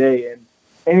end of the day. And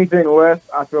anything less,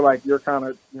 I feel like you're kind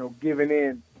of, giving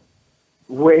in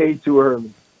way too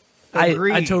early. I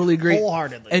totally agree.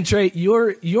 Wholeheartedly. And Trey,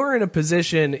 you're in a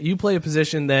position, you play a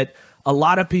position that a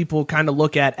lot of people kind of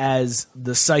look at as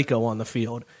the psycho on the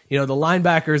field. The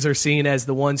linebackers are seen as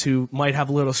the ones who might have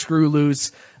a little screw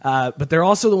loose, but they're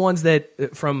also the ones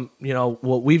that, from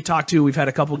what we've talked to, we've had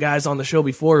a couple guys on the show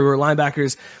before who are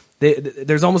linebackers.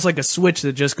 There's almost like a switch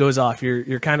that just goes off.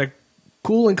 You're kind of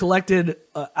cool and collected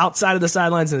outside of the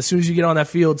sidelines, and as soon as you get on that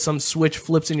field, some switch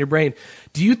flips in your brain.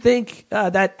 Do you think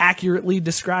that accurately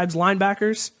describes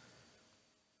linebackers?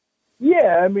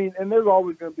 Yeah, and there's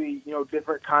always going to be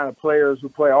different kind of players who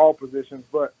play all positions,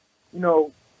 but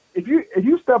if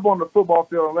you step on the football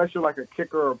field, unless you're like a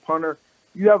kicker or a punter,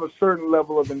 you have a certain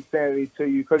level of insanity to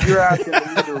you, because you're asking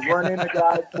them to run into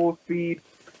guys full speed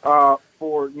for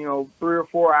 3 or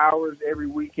 4 hours every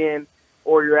weekend,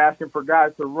 or you're asking for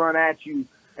guys to run at you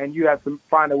and you have to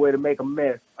find a way to make a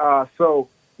mess. So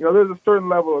there's a certain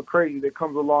level of crazy that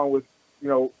comes along with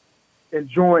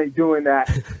enjoying doing that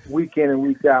week in and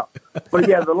week out. But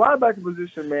yeah, the linebacker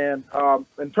position, man,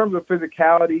 in terms of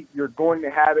physicality, you're going to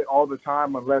have it all the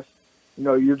time unless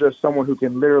you're just someone who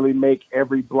can literally make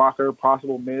every blocker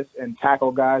possible miss and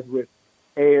tackle guys with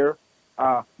air.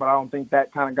 But I don't think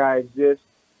that kind of guy exists.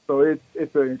 So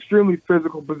it's an extremely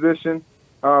physical position.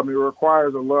 It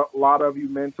requires a lot of you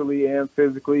mentally and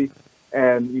physically.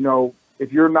 And,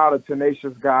 if you're not a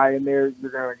tenacious guy in there,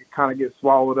 you're going to kind of get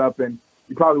swallowed up, and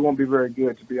you probably won't be very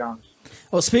good, to be honest.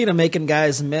 Well, speaking of making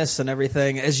guys miss and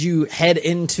everything, as you head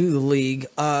into the league,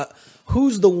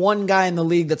 who's the one guy in the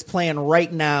league that's playing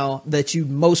right now that you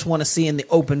most want to see in the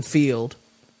open field?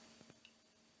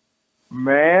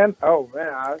 Man,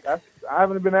 I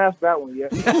haven't been asked that one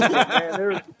yet.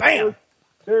 Man,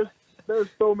 there's there's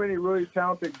so many really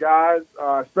talented guys,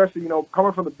 especially,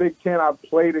 coming from the Big Ten. I've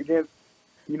played against,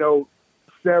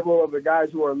 several of the guys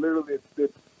who are literally the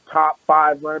top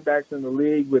 5 running backs in the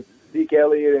league with Zeke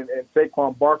Elliott and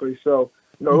Saquon Barkley. So,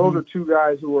 those are two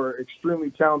guys who are extremely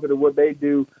talented at what they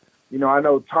do. I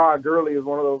know Todd Gurley is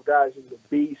one of those guys who's a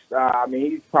beast.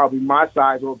 He's probably my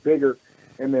size or bigger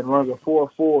and then runs a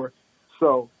 4.4.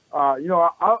 So,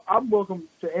 I'm welcome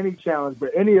to any challenge,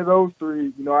 but any of those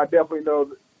three, I definitely know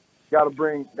that got to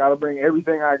bring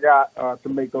everything I got to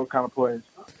make those kind of plays.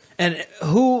 And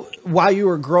who, while you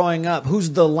were growing up, who's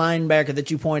the linebacker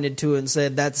that you pointed to and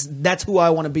said, that's who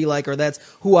I want to be like, or that's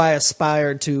who I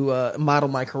aspire to model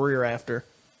my career after?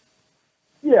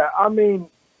 Yeah, I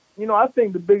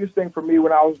think the biggest thing for me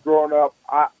when I was growing up,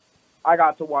 I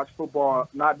got to watch football,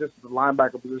 not just the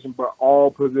linebacker position, but all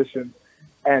positions,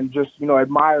 and just,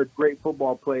 admired great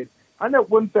football plays. I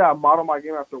wouldn't say I modeled my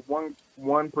game after one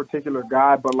particular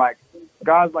guy, but like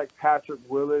guys like Patrick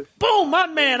Willis. Boom, my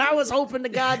man. I was hoping to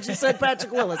God you said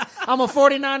Patrick Willis. I'm a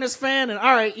 49ers fan, and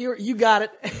all right, you got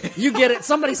it. You get it.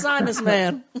 Somebody sign this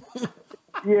man.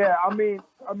 Yeah,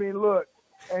 look,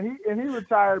 and he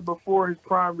retired before his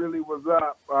prime really was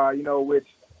up, which,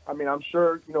 I'm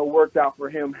sure, worked out for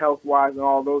him health-wise and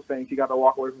all those things. He got to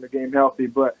walk away from the game healthy,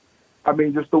 but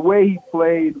just the way he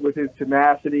played with his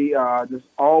tenacity, just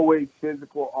always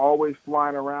physical, always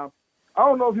flying around. I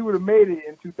don't know if he would have made it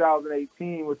in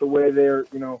 2018 with the way they're,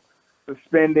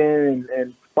 suspending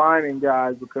and fining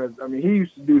guys because, he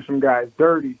used to do some guys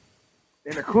dirty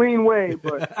in a clean way,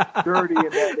 but dirty in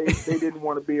that they didn't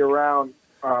want to be around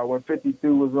when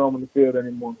 52 was roaming the field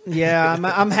anymore. Yeah,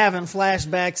 I'm having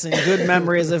flashbacks and good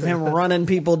memories of him running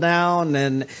people down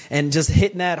and just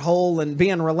hitting that hole and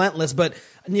being relentless, but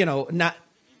not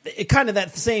kind of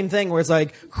that same thing where it's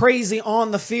like crazy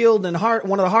on the field and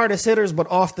one of the hardest hitters, but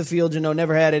off the field,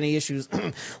 never had any issues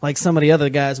like some of the other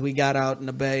guys we got out in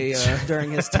the Bay during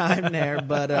his time there.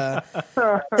 But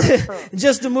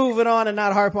just to move it on and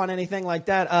not harp on anything like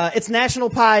that, it's National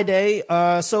Pie Day.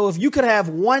 So if you could have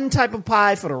one type of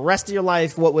pie for the rest of your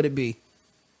life, what would it be?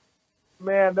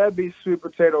 Man, that'd be sweet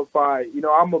potato pie.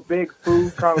 I'm a big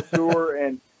food connoisseur,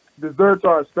 and desserts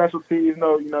are a specialty, even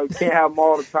though, you can't have them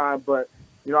all the time, but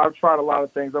I've tried a lot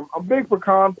of things. I'm a big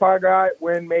pecan pie guy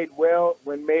when made well.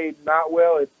 When made not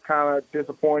well, it's kind of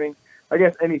disappointing. I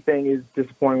guess anything is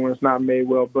disappointing when it's not made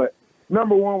well. But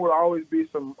number one would always be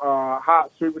some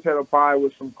hot sweet potato pie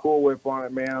with some Cool Whip on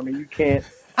it, man. You can't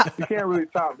really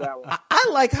top that one. I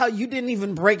like how you didn't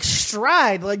even break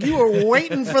stride. Like you were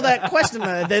waiting for that question.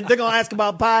 They're going to ask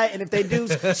about pie, and if they do,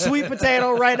 sweet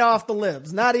potato right off the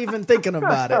lips. Not even thinking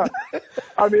about it.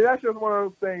 That's just one of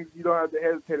those things you don't have to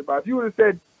hesitate about. If you would have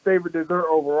said favorite dessert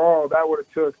overall, that would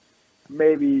have took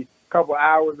maybe a couple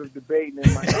hours of debating.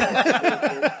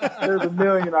 There's a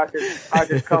million I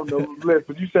could come to list,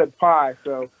 but you said pie,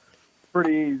 so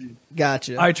pretty easy.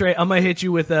 Gotcha. All right, Trey, I'm going to hit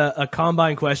you with a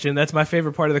combine question. That's my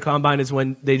favorite part of the combine is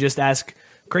when they just ask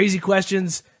crazy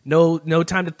questions, no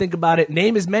time to think about it.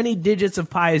 Name as many digits of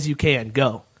pi as you can.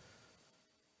 Go.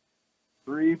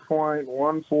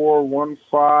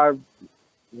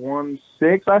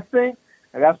 3.141516, I think.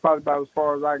 And that's probably about as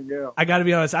far as I can go. I got to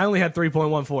be honest, I only had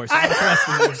 3.14. So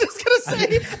I was just going to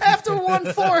say, after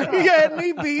 1.4, you had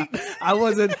me beat. I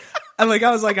was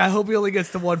like, I hope he only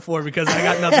gets to 1.4 because I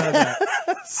got nothing of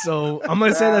that. So I'm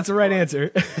going to say that's the right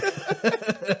answer.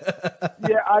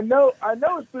 Yeah, I know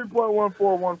it's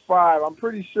 3.1415. I'm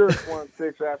pretty sure it's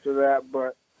 1.6 after that,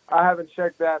 but I haven't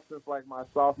checked that since like my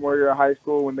sophomore year of high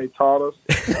school when they taught us.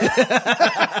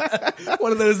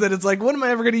 One of those that it's like, when am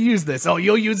I ever going to use this? Oh,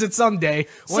 you'll use it someday.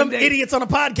 Some idiots on a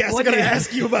podcast are going to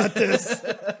ask you about this.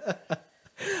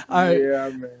 All right. Yeah,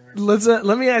 man.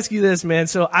 Let me ask you this, man.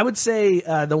 So I would say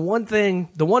the one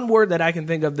word that I can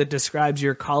think of that describes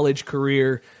your college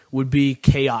career would be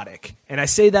chaotic. And I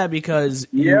say that because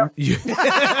you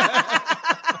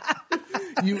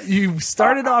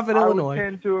started off in Illinois. I would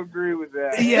tend to agree with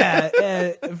that.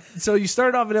 Yeah. So you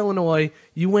started off in Illinois.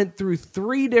 You went through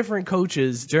 3 different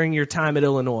coaches during your time at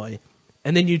Illinois.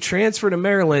 And then you transferred to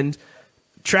Maryland.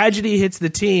 Tragedy hits the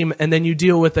team, and then you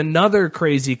deal with another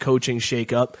crazy coaching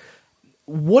shakeup.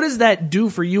 What does that do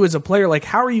for you as a player? Like,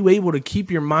 how are you able to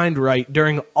keep your mind right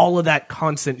during all of that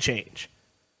constant change?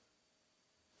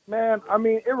 Man,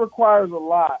 it requires a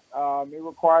lot. It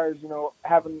requires,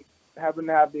 having to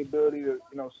have the ability to,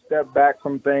 step back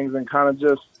from things and kind of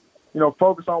just,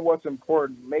 focus on what's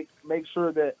important. Make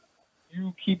sure that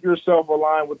you keep yourself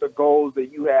aligned with the goals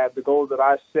that you have, the goals that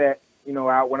I set,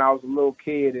 out when I was a little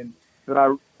kid and that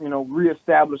I,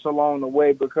 reestablished along the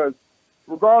way, because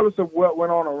regardless of what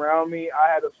went on around me,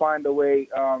 I had to find a way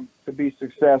to be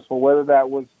successful, whether that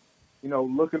was,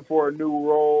 looking for a new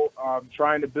role,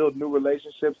 trying to build new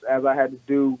relationships as I had to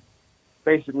do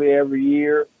basically every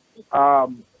year.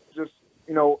 Just,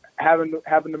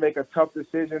 having to make a tough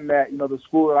decision that, the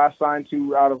school that I signed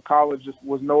to out of college just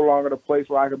was no longer the place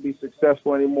where I could be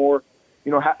successful anymore.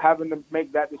 Having to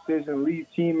make that decision, leave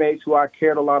teammates who I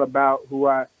cared a lot about, who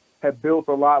I had built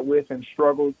a lot with and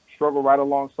struggled right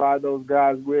alongside those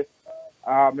guys with.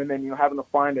 And then, having to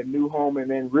find a new home and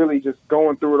then really just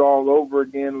going through it all over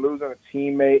again, losing a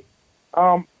teammate.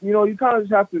 You kind of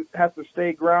just have to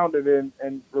stay grounded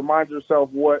and remind yourself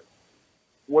what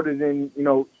is in,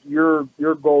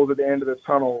 your goals at the end of the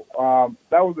tunnel.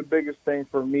 That was the biggest thing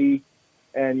for me.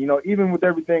 And, even with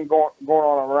everything going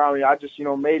on around me, I just,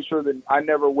 made sure that I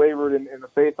never wavered in the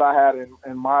faith I had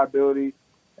in my ability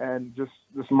and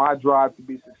just my drive to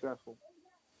be successful.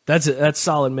 That's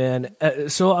solid, man.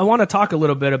 So I want to talk a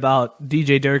little bit about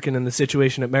DJ Durkin and the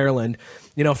situation at Maryland.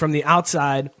 From the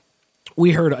outside,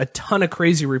 we heard a ton of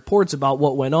crazy reports about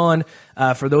what went on.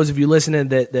 For those of you listening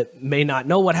that may not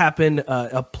know what happened,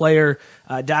 a player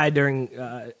died during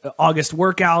August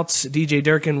workouts. DJ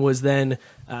Durkin was then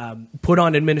put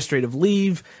on administrative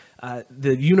leave.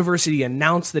 The university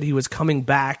announced that he was coming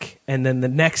back, and then the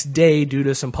next day, due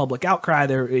to some public outcry,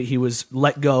 he was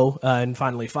let go and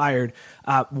finally fired.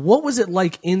 What was it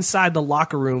like inside the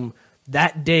locker room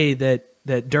that day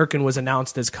that Durkin was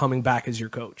announced as coming back as your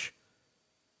coach?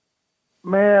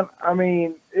 Man, I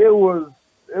mean, it was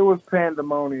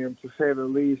pandemonium, to say the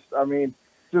least. I mean,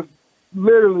 just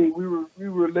literally, we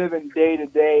were living day to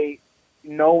day,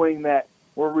 knowing that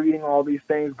we're reading all these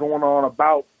things going on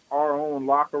about our own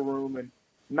locker room and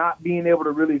not being able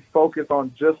to really focus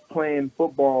on just playing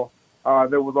football.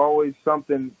 There was always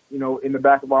something, in the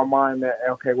back of our mind that,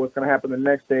 okay, what's going to happen the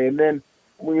next day? And then,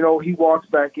 he walks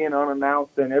back in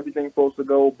unannounced and everything's supposed to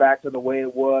go back to the way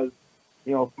it was,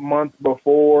 months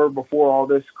before all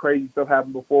this crazy stuff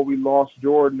happened, before we lost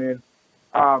Jordan.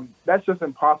 And that's just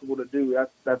impossible to do.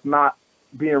 That's not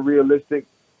being realistic.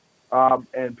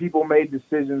 And people made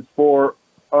decisions for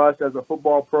us as a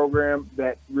football program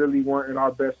that really weren't in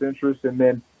our best interest, and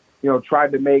then,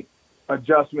 tried to make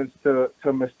adjustments to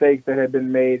mistakes that had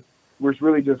been made, which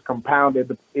really just compounded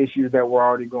the issues that were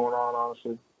already going on,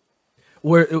 honestly.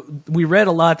 We read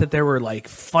a lot that there were like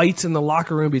fights in the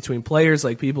locker room between players,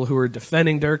 like people who were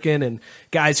defending Durkin and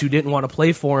guys who didn't want to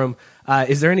play for him.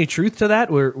 Is there any truth to that?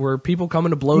 Were people coming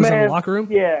to blows in the locker room?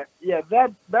 Yeah,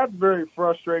 that's very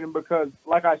frustrating because,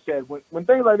 like I said, when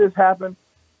things like this happen,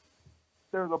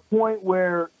 there's a point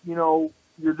where,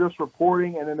 you're just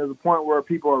reporting, and then there's a point where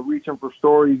people are reaching for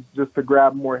stories just to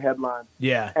grab more headlines.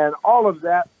 Yeah. And all of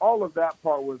that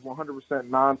part was 100%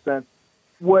 nonsense.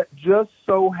 What just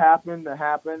so happened to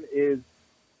happen is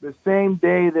the same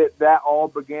day that all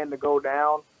began to go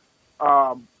down,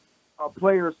 a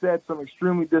player said some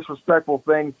extremely disrespectful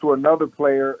things to another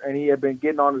player, and he had been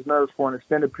getting on his nerves for an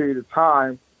extended period of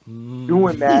time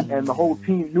doing that, and the whole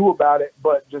team knew about it,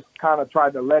 but just kind of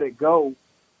tried to let it go.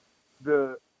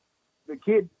 The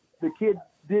kid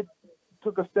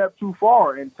took a step too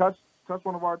far and touched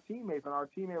one of our teammates, and our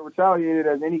teammate retaliated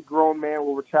as any grown man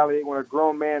will retaliate when a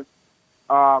grown man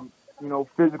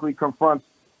physically confronts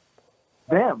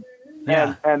them.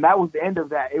 Yeah. And that was the end of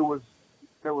that.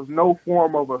 There was no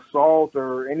form of assault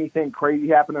or anything crazy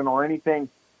happening or anything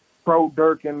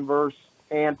pro-Durkin versus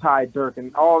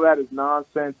anti-Durkin. All that is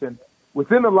nonsense. And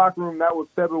within the locker room, that was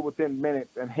settled within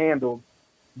minutes and handled.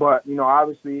 But,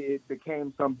 obviously it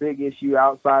became some big issue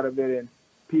outside of it, and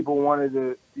people wanted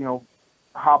to,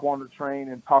 hop on the train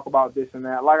and talk about this and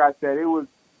that. Like I said, it was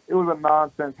a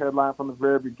nonsense headline from the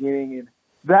very beginning, and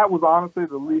that was honestly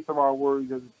the least of our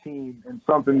worries as a team, and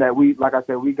something that we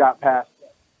got past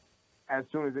as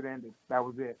soon as it ended. That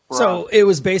was it. So it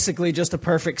was basically just a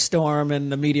perfect storm, and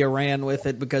the media ran with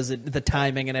it because the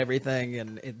timing and everything,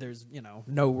 and there's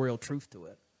no real truth to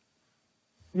it.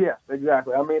 Yes,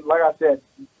 exactly. I mean, like I said,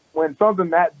 when something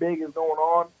that big is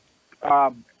going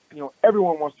on,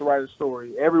 everyone wants to write a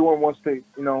story. Everyone wants to,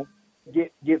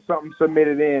 get something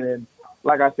submitted in. And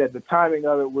like I said, the timing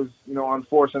of it was,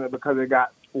 unfortunate because it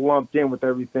got lumped in with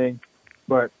everything.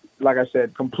 But like I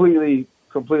said, completely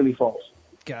false.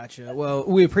 Gotcha. Well,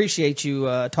 we appreciate you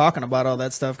talking about all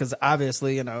that stuff because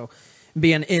obviously,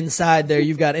 being inside there,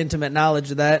 you've got intimate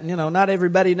knowledge of that. And, not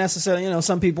everybody necessarily,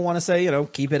 some people want to say,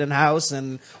 keep it in house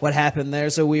and what happened there.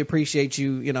 So we appreciate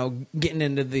you, getting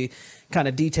into the kind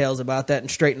of details about that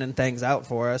and straightening things out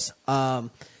for us.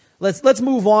 Let's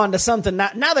move on to something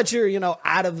now that you're,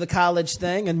 out of the college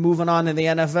thing and moving on to the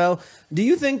NFL. Do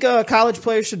you think college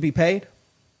players should be paid?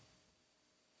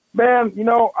 Man,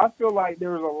 I feel like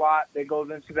there's a lot that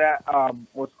goes into that.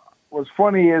 What's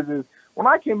funny is when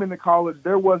I came into college,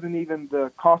 there wasn't even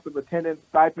the cost of attendance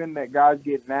stipend that guys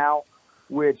get now,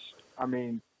 which, I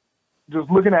mean, just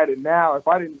looking at it now, if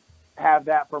I didn't have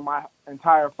that for my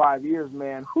entire 5 years,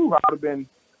 man, I would have been,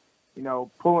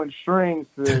 pulling strings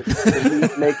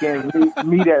to make ends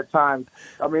meet at times.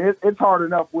 I mean, it's hard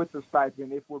enough with the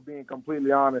stipend, if we're being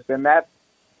completely honest. And that's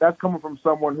coming from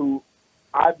someone who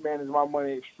I've managed my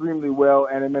money extremely well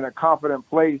and am in a confident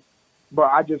place.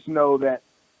 But I just know that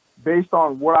based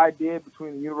on what I did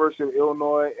between the University of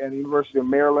Illinois and the University of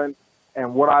Maryland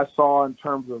and what I saw in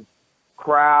terms of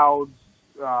crowds,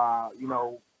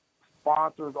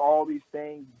 sponsors, all these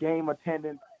things, game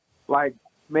attendance, like,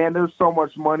 man, there's so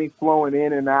much money flowing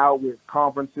in and out with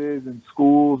conferences and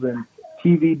schools and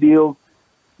TV deals.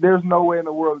 There's no way in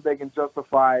the world that they can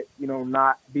justify,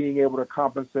 not being able to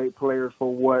compensate players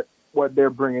for what they're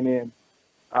bringing in.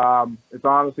 It's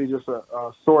honestly just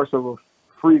a source of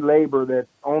free labor that's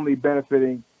only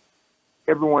benefiting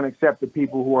everyone except the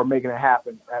people who are making it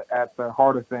happen at the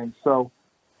heart of things. So,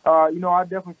 I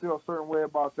definitely feel a certain way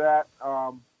about that.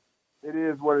 It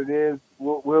is what it is.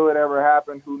 Will it ever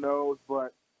happen? Who knows?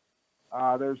 But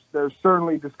there's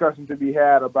certainly discussion to be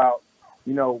had about,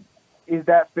 is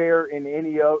that fair in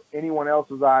anyone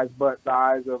else's eyes but the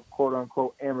eyes of quote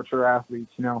unquote amateur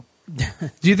athletes?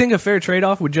 Do you think a fair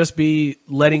trade-off would just be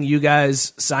letting you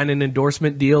guys sign an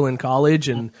endorsement deal in college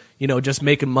and, just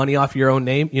making money off your own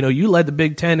name? You led the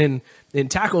Big Ten in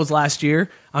tackles last year.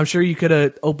 I'm sure you could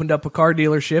have opened up a car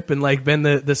dealership and been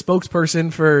the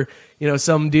spokesperson for,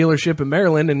 some dealership in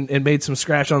Maryland and made some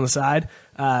scratch on the side.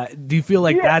 Do you feel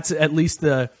like that's at least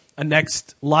a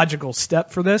next logical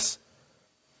step for this?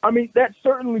 I mean, that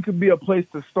certainly could be a place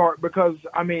to start because,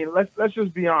 I mean, let's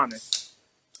just be honest.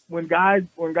 When guys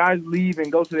leave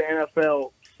and go to the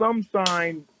NFL, some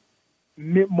sign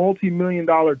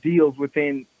multi-million-dollar deals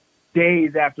within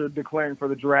days after declaring for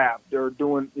the draft. They're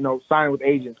doing, signing with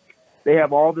agents. They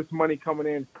have all this money coming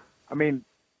in. I mean,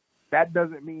 that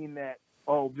doesn't mean that,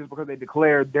 just because they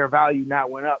declared, their value now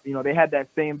went up. They had that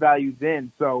same value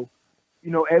then. So,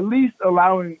 at least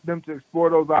allowing them to explore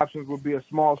those options would be a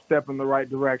small step in the right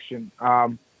direction.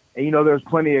 And, there's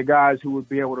plenty of guys who would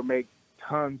be able to make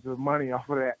tons of money off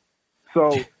of that.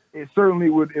 So it certainly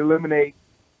would eliminate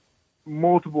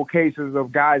multiple cases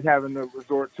of guys having to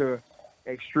resort to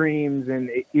extremes and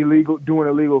doing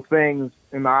illegal things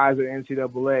in the eyes of the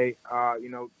NCAA,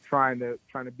 trying to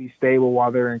be stable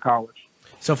while they're in college.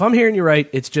 So if I'm hearing you right,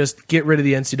 it's just get rid of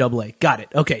the NCAA. Got it.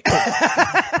 Okay.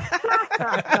 I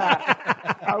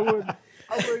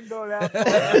wouldn't go that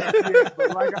far yet,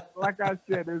 but like I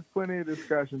said, there's plenty of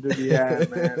discussion to be had,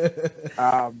 man.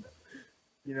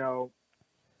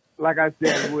 Like I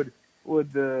said,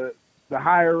 would the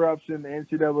higher ups in the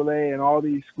NCAA and all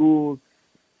these schools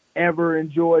ever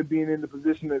enjoy being in the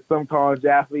position that some college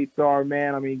athletes are,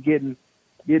 man? I mean, getting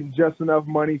just enough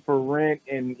money for rent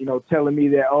and, telling me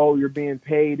that, you're being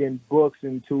paid in books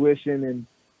and tuition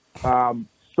and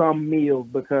some meals,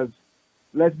 because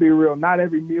let's be real, not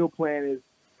every meal plan is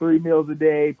 3 meals a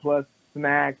day plus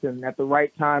snacks and at the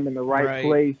right time in the right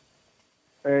place.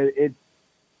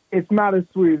 It's not as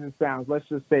sweet as it sounds. Let's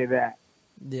just say that.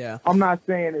 Yeah. I'm not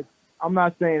saying it's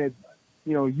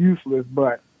useless,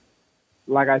 but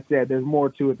like I said, there's more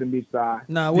to it than meets the eye.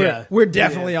 No, we're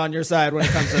definitely on your side when it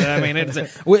comes to that. I mean,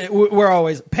 we're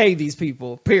always pay these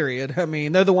people, period. I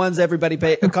mean, they're the ones everybody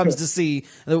comes to see.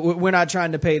 We're not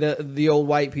trying to pay the old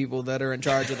white people that are in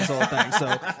charge of this whole thing.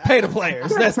 So pay the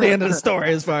players. That's the end of the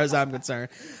story as far as I'm concerned.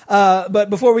 But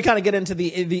before we kind of get into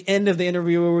the end of the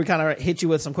interview, where we kind of hit you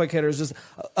with some quick hitters, just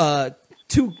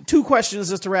two questions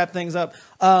just to wrap things up.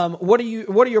 What are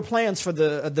your plans for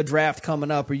the draft coming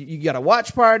up? Are you got a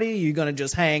watch party? Are you going to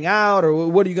just hang out, or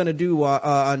what are you going to do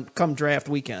on come draft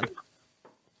weekend?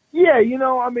 Yeah,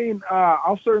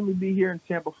 I'll certainly be here in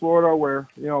Tampa, Florida, where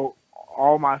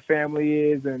all my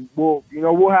family is, and we'll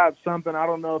have something. I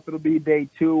don't know if it'll be day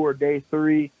 2 or day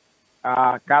 3.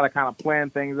 Got to kind of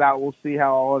plan things out. We'll see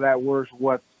how all of that works.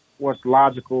 What's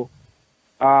logical.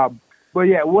 But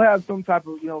yeah, we'll have some type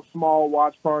of, small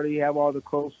watch party, have all the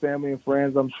close family and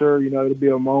friends. I'm sure, it'll be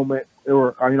a moment,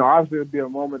 or obviously it'll be a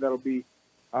moment that'll be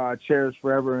cherished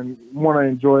forever, and want to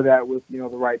enjoy that with, the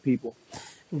right people.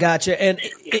 Gotcha. And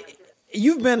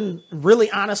you've been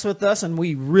really honest with us, and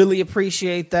we really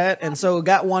appreciate that. And so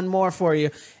got one more for you.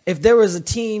 If there was a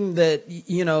team that,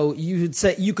 you'd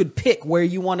say you could pick where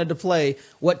you wanted to play,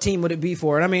 what team would it be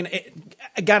for? And I mean,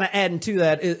 kind of adding to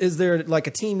that, is there like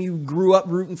a team you grew up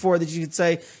rooting for that you could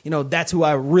say, that's who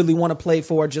I really want to play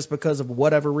for just because of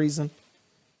whatever reason?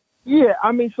 Yeah,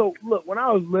 I mean, so look, when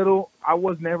I was little, I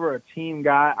was never a team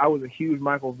guy. I was a huge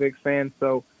Michael Vick fan,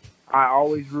 so I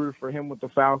always rooted for him with the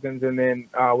Falcons and then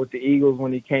with the Eagles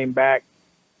when he came back.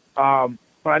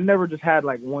 But I never just had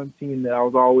like one team that I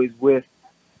was always with.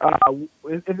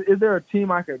 Is there a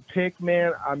team I could pick,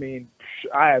 man? I mean,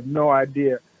 I have no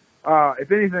idea.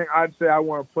 If anything, I'd say I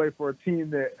want to play for a team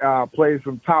that plays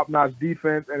some top-notch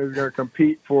defense and is going to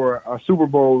compete for a Super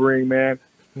Bowl ring, man.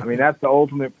 I mean, that's the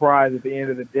ultimate prize at the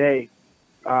end of the day.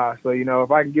 So, you know,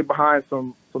 if I can get behind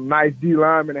some nice D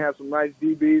linemen and have some nice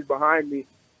DBs behind me,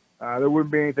 there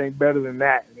wouldn't be anything better than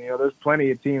that. You know, there's plenty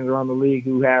of teams around the league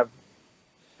who have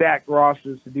stacked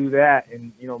rosters to do that.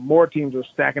 And, you know, more teams are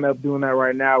stacking up doing that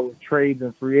right now with trades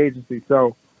and free agency.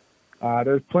 So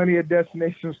there's plenty of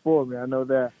destinations for me. I know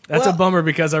that. That's a bummer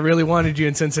because I really wanted you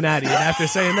in Cincinnati. And after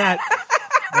saying that,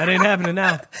 that ain't happening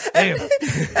now. Damn.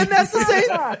 And that's the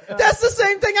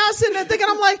same thing I was sitting there thinking.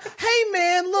 I'm like, hey,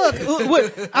 man, look,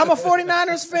 I'm a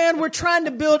 49ers fan. We're trying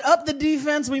to build up the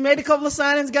defense. We made a couple of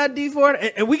signings, got D Ford,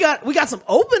 and we got some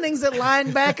openings at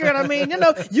linebacker. And I mean, you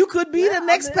know, you could be the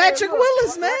next Patrick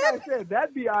Willis, man. Like I said,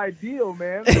 that'd be ideal,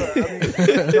 man. But, I mean,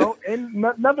 you know, and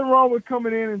nothing wrong with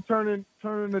coming in and turning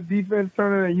the defense,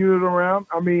 turning a unit around.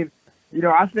 I mean, you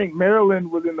know, I think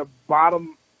Maryland was in the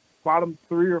bottom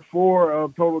 3 or 4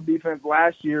 of total defense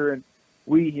last year, and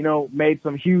we, you know, made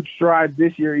some huge strides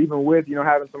this year, even with, you know,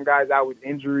 having some guys out with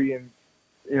injury and,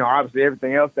 you know, obviously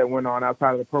everything else that went on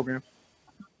outside of the program.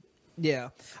 Yeah.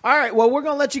 All right. Well, we're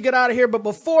going to let you get out of here. But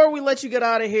before we let you get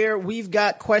out of here, we've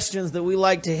got questions that we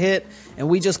like to hit, and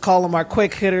we just call them our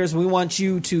quick hitters. We want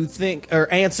you to think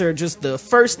or answer just the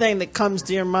first thing that comes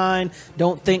to your mind.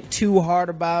 Don't think too hard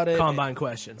about it. Combine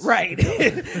questions. Right.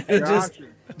 And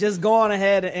just go on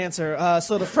ahead and answer.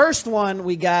 So the first one,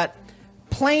 we got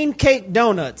plain cake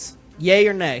donuts. Yay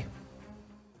or nay?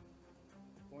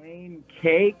 Plain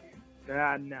cake?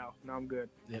 No, I'm good.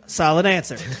 Yep. Solid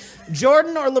answer.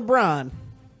 Jordan or LeBron?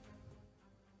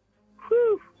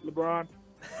 Whew, LeBron.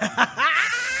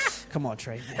 Come on,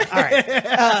 Trey. Man. All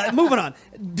right. Moving on.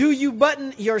 Do you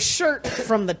button your shirt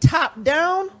from the top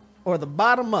down or the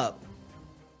bottom up?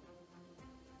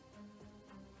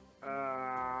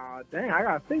 Dang, I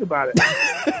gotta think about it.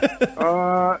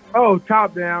 Top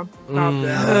down. Top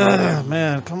down.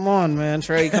 Man, come on, man.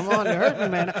 Trey, come on. You're hurting me,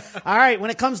 man. All right,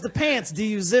 when it comes to pants, do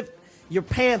you zip your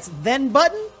pants then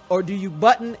button, or do you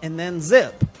button and then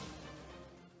zip?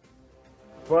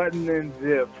 Button and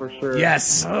zip, for sure.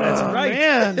 Yes, that's right.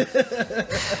 Man.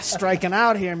 Striking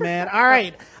out here, man. All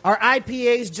right, are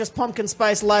IPAs just pumpkin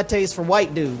spice lattes for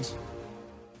white dudes?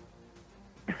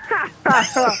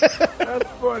 That's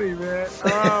funny, man.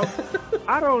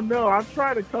 I don't know. I've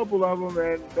tried a couple of them,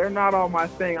 and they're not all my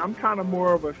thing. I'm kind of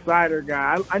more of a cider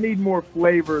guy. I need more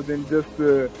flavor than just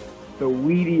the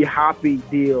weedy, hoppy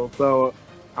deal. So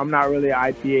I'm not really an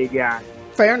IPA guy.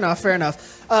 Fair enough.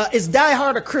 Is Die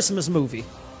Hard a Christmas movie?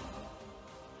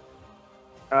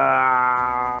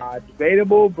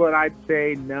 Debatable, but I'd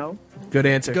say no. Good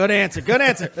answer.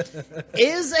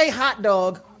 Is a hot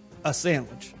dog a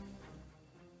sandwich?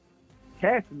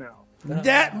 Heck no.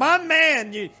 That, my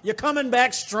man, you're coming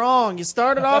back strong. You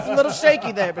started off a little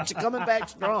shaky there, but you're coming back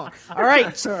strong. All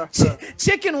right,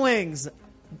 chicken wings,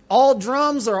 all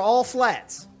drums or all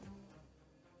flats?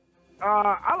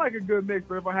 I like a good mix,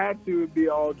 but if I had to, it'd be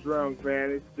all drums,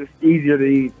 man. It's just easier to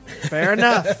eat. Fair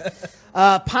enough.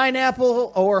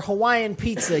 Pineapple or Hawaiian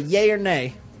pizza, yay or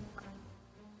nay?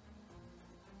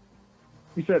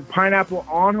 You said pineapple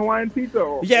on Hawaiian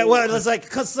pizza? Yeah, well, it's like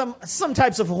because some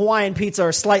types of Hawaiian pizza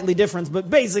are slightly different, but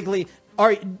basically,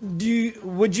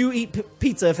 would you eat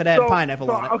pizza if it had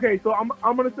pineapple on it? Okay, so I'm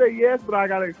gonna say yes, but I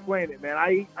gotta explain it, man.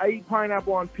 I eat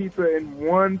pineapple on pizza in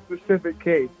one specific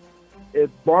case.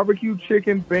 It's barbecue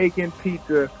chicken bacon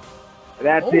pizza.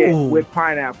 That's it with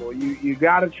pineapple. You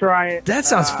gotta try it. That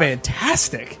sounds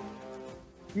fantastic.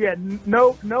 Yeah,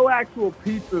 no actual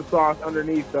pizza sauce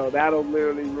underneath, though. That'll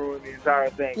literally ruin the entire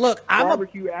thing. Look,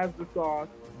 barbecue as the sauce.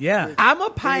 Yeah. I'm a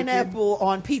pineapple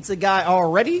on pizza guy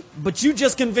already, but you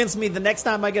just convinced me the next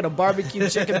time I get a barbecue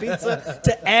chicken pizza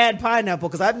to add pineapple,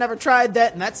 because I've never tried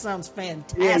that, and that sounds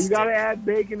fantastic. Yeah, you got to add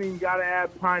bacon and you got to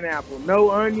add pineapple.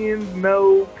 No onions,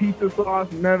 no pizza sauce,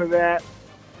 none of that.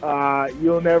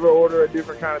 You'll never order a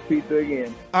different kind of pizza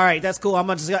again. All right, that's cool. I'm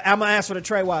gonna ask for the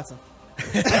Trey Watson.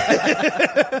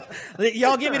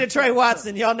 Y'all give me the Trey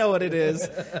Watson. Y'all know what it is.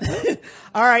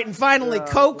 All right, and finally,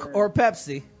 Coke or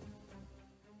Pepsi?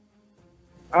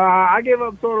 I gave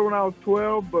up soda when I was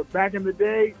 12, but back in the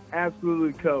day,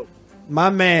 absolutely Coke. My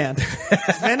man.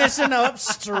 Finishing up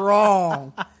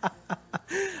strong.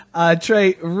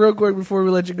 Trey, real quick before we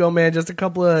let you go, man, just a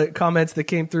couple of comments that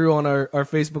came through on our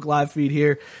Facebook Live feed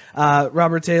here.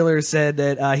 Robert Taylor said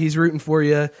that he's rooting for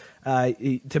you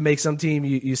to make some team.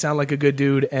 You sound like a good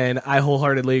dude, and I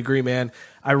wholeheartedly agree, man.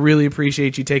 I really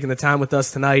appreciate you taking the time with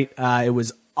us tonight. It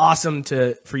was awesome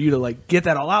for you to like get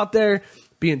that all out there,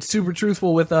 being super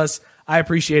truthful with us. I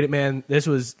appreciate it, man. This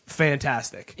was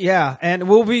fantastic. Yeah, and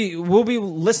we'll be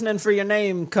listening for your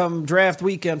name come draft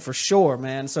weekend for sure,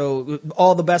 man. So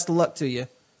all the best of luck to you.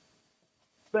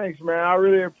 Thanks, man. I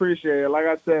really appreciate it. Like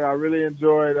I said, I really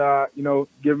enjoyed,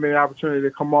 giving me the opportunity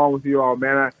to come on with you all,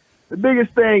 man. The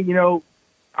biggest thing,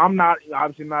 I'm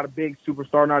obviously not a big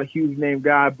superstar, not a huge name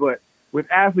guy, but with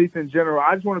athletes in general,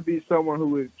 I just want to be someone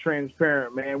who is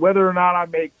transparent, man. Whether or not I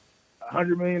make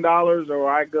 $100 million or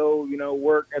I go,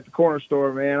 work at the corner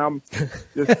store, man, I'm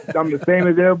the same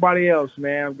as everybody else,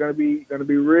 man. I'm gonna be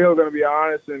real, gonna be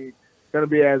honest, and going to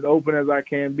be as open as I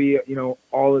can be,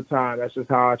 all the time. That's just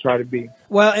how I try to be.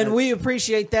 Well, and we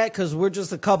appreciate that because we're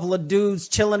just a couple of dudes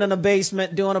chilling in a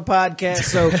basement doing a podcast.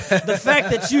 So the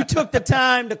fact that you took the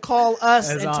time to call us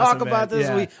and awesome, talk about man. this,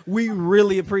 Yeah. we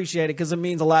really appreciate it because it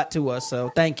means a lot to us. So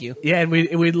thank you. Yeah, and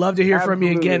we'd love to hear from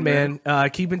you Absolutely, again, man.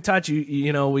 Keep in touch.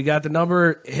 We got the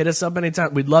number. Hit us up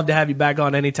anytime. We'd love to have you back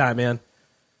on anytime, man.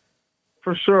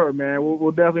 For sure, man.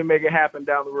 We'll definitely make it happen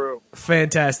down the road.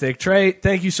 Fantastic. Trey,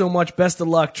 thank you so much. Best of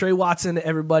luck. Trey Watson,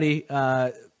 everybody,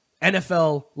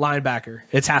 NFL linebacker.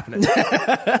 It's happening.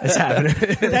 It's happening.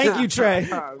 Thank you, Trey.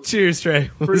 Cheers,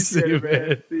 Trey. We'll see Appreciate you, it, man.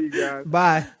 man. See you guys.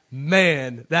 Bye.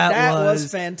 Man, that That was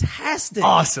was fantastic.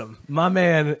 awesome. My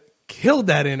man killed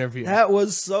that interview. That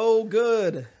was so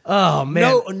good. Oh,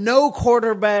 man. No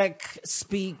quarterback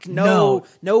speak. No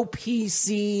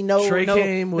PC. Trey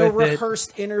came no with it.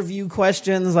 rehearsed interview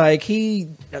questions. Like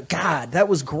God, that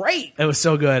was great. It was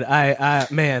so good.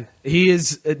 Man, he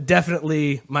is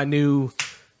definitely my new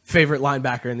favorite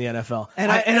linebacker in the NFL. And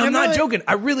I'm not joking.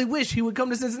 I really wish he would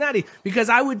come to Cincinnati because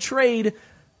I would trade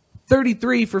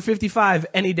 33 for 55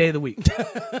 any day of the week.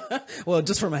 Well,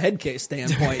 just from a head case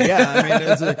standpoint, yeah.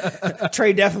 I mean,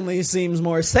 Trey definitely seems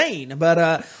more sane.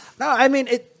 But no, I mean,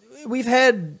 we've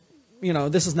had,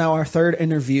 this is now our third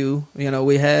interview.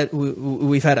 We've had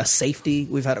a safety,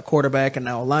 we've had a quarterback, and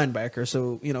now a linebacker.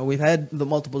 So, we've had the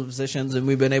multiple positions, and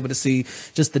we've been able to see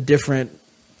just the different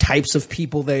types of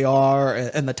people they are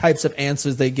and the types of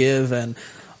answers they give. And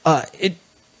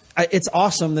it's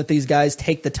awesome that these guys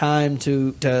take the time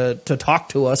to talk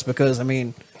to us because, I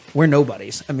mean, we're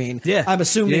nobodies. I mean, yeah. I'm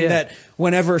assuming that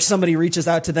whenever somebody reaches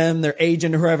out to them, their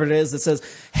agent or whoever it is that says,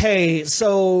 hey,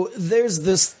 so there's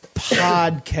this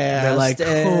podcast. They're like,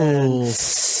 cool.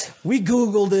 We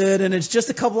Googled it, and it's just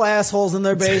a couple assholes in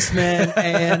their basement,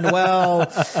 and,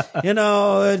 well,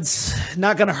 it's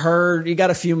not going to hurt. You got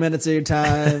a few minutes of your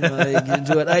time.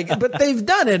 Do it. But they've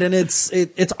done it, and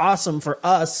it's awesome for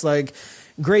us.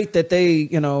 Great that they,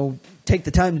 take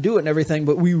the time to do it and everything,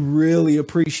 but we really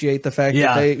appreciate the fact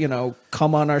that they,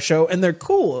 come on our show and they're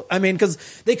cool. I mean, because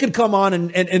they could come on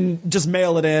and just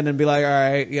mail it in and be like, all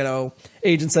right,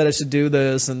 agent said I should do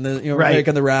this and we're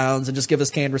making the rounds and just give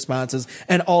us canned responses.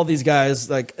 And all these guys,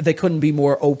 they couldn't be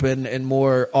more open and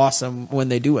more awesome when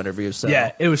they do interviews. So.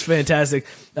 Yeah, it was fantastic.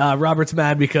 Robert's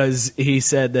mad because he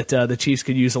said that the Chiefs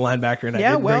could use a linebacker, and I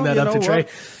didn't bring that up to Trey.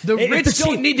 The rich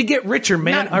don't need to get richer,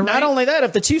 man. Not only that,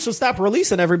 if the Chiefs would stop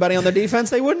releasing everybody on the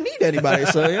defense, they wouldn't need anybody.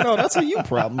 So, that's a you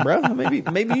problem, bro.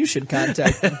 Maybe you should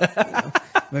contact them.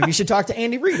 Maybe you should talk to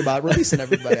Andy Reid about releasing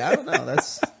everybody. I don't know.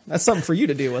 That's something for you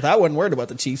to deal with. I wasn't worried about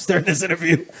the Chiefs during this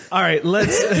interview. All right,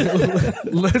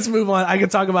 let's move on. I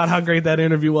could talk about how great that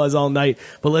interview was all night,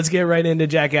 but let's get right into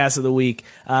Jackass of the Week.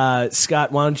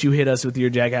 Scott, why don't you hit us with your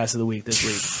Jackass of the Week this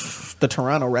week? The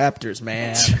Toronto Raptors,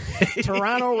 man.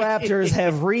 Toronto Raptors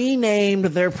have renamed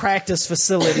their practice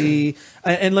facility,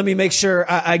 and let me make sure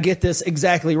I get this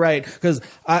exactly right, because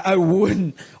I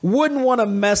wouldn't want to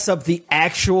mess up the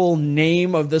actual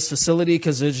name of this facility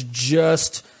because it's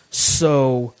just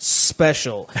so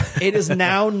special. It is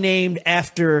now named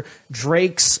after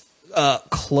Drake's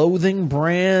clothing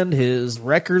brand, his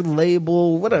record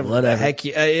label, whatever the heck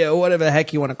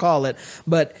you want to call it,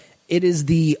 but it is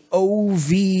the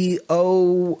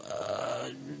OVO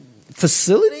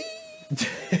facility.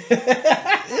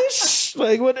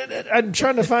 I'm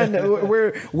trying to find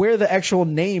where the actual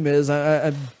name is.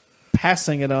 I'm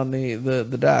passing it on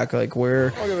the doc.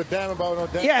 Where? I don't give a damn about no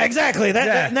damn. Yeah, exactly.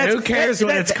 Who cares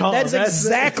what it's called? That's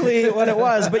exactly what it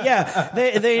was. But yeah,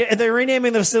 they're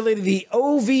renaming the facility the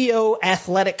OVO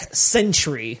Athletic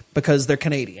Century because they're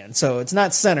Canadian. So it's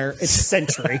not center, it's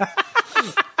Century.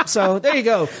 So there you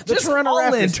go. The Toronto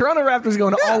Raptors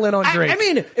going all in on Drake. I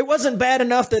mean, it wasn't bad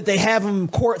enough that they have him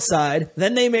courtside.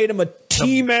 Then they made him a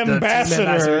team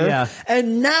ambassador. Yeah.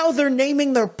 And now they're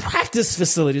naming their practice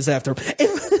facilities after him.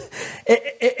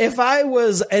 if I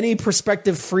was any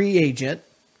prospective free agent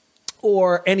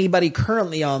or anybody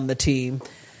currently on the team,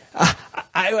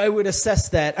 I would assess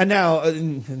that. And now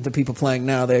the people playing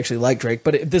now, they actually like Drake.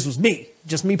 But if this was me,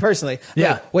 just me personally.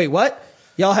 Yeah. Like, wait, what?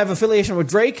 Y'all have affiliation with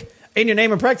Drake in your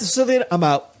name and practice facility? I'm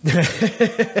out.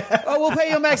 Oh, we'll pay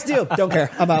you a max deal. Don't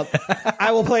care. I'm out.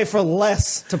 I will play for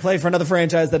less to play for another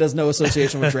franchise that has no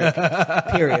association with Drake.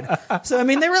 Period. So, I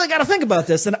mean, they really got to think about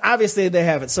this. And obviously they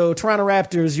haven't. So, Toronto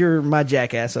Raptors, you're my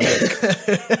jackass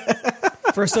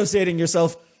for associating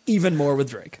yourself even more with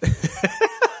Drake.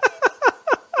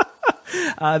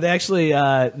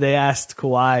 They asked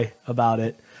Kawhi about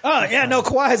it. Oh, yeah, no,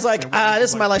 Kawhi's like, this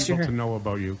is my last year here. To know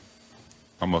about you.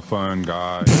 I'm a fun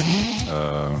guy.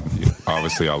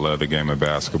 Obviously, I love the game of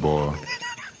basketball.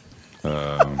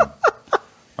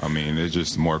 I mean, it's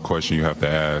just more question you have to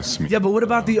ask me. Yeah, but what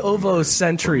about the OVO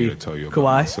Century,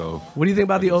 Kawhi? What do you think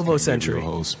about the OVO Century? The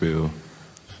whole spiel.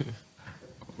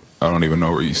 I don't even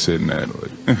know where you're sitting at.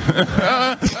 It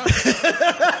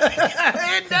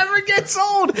never gets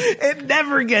old. It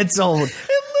never gets old. It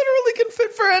literally can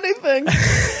fit for anything.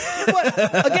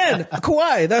 But again,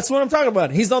 Kawhi, that's what I'm talking about.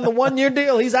 He's on the 1-year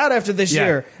deal. He's out after this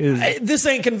year. This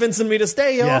ain't convincing me to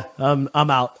stay, y'all. Yeah,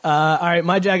 I'm out. All right,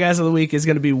 my jackass of the week is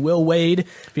going to be Will Wade.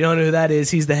 If you don't know who that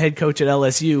is, he's the head coach at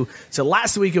LSU. So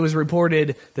last week it was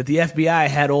reported that the FBI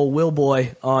had old Will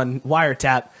Boy on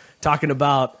wiretap talking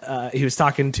about, he was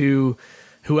talking to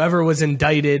whoever was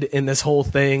indicted in this whole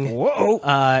thing. Whoa.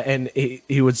 And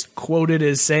he was quoted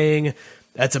as saying,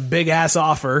 that's a big-ass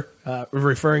offer,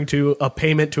 referring to a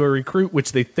payment to a recruit,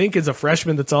 which they think is a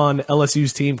freshman that's on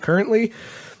LSU's team currently.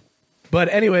 But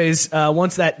anyways,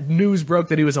 once that news broke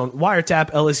that he was on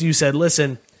wiretap, LSU said,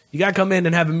 listen, you got to come in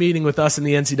and have a meeting with us in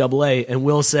the NCAA. And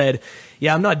Will said,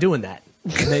 yeah, I'm not doing that.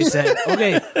 And they said,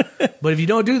 okay, but if you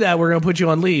don't do that, we're going to put you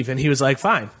on leave. And he was like,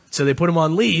 fine. So they put him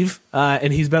on leave,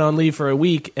 and he's been on leave for a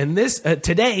week. And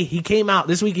today he came out,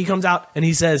 this week he comes out and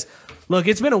he says, look,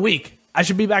 it's been a week. I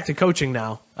should be back to coaching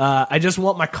now. I just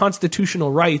want my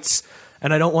constitutional rights,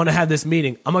 and I don't want to have this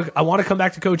meeting. I want to come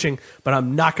back to coaching, but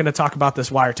I'm not going to talk about this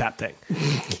wiretap thing.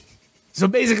 So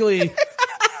basically,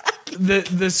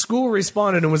 the school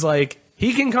responded and was like,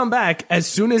 he can come back as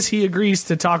soon as he agrees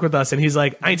to talk with us. And he's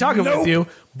like, I ain't talking with you,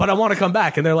 but I want to come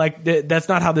back. And they're like, that's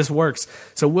not how this works.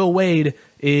 So Will Wade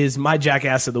is my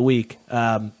jackass of the week.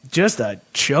 Just a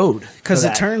chode. Because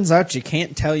it turns out you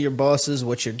can't tell your bosses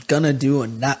what you're going to do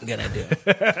and not going to do.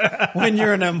 When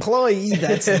you're an employee,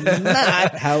 that's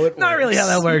not how it works. Not really how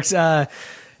that works.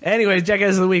 Anyways,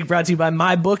 Jackass of the Week brought to you by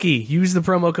MyBookie. Use the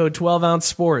promo code 12ounce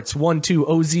sports,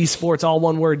 12OZ sports, all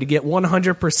one word, to get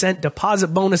 100% deposit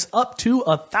bonus up to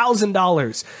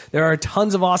 $1,000. There are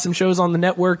tons of awesome shows on the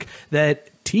network that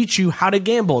teach you how to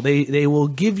gamble. They will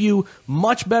give you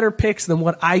much better picks than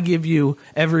what I give you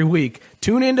every week.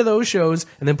 Tune into those shows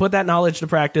and then put that knowledge to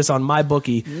practice on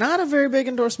MyBookie. Not a very big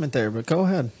endorsement there, but go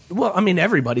ahead. Well, I mean,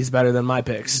 everybody's better than my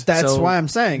picks. That's why I'm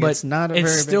saying it's not a very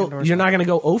big endorsement. You're not going to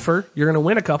go over. You're going to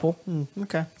win a couple.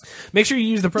 Okay. Make sure you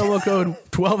use the promo code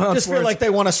 12ounce. Just feel like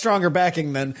they want a stronger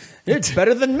backing than it's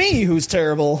better than me, who's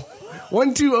terrible.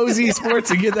 12OZ Sports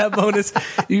to get that bonus.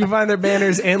 You can find their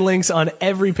banners and links on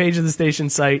every page of the station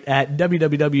site at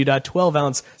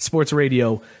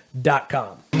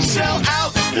www.12ouncesportsradio.com. Sell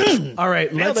out. All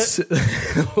right, let's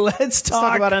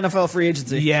talk about NFL free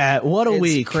agency. Yeah, what a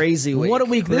week. Crazy week. What a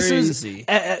week. Crazy. This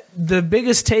is the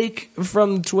biggest take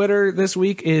from Twitter this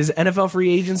week is NFL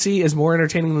free agency is more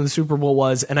entertaining than the Super Bowl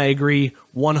was, and I agree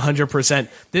 100%.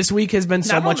 This week has been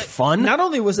so much fun. Not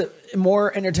only was it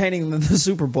more entertaining than the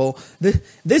Super Bowl,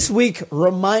 this week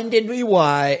reminded me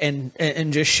why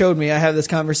and just showed me. I have this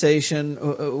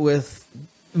conversation with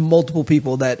multiple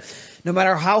people that no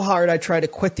matter how hard I try to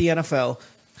quit the NFL,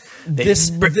 this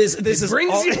brings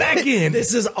you back in.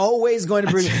 This is always going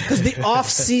to bring, because the off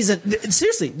season.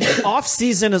 Seriously, the off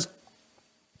season is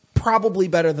probably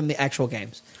better than the actual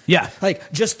games. Yeah,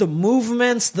 like just the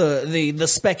movements, the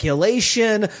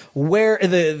speculation, where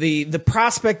the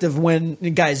prospect of when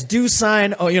guys do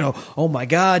sign. Oh my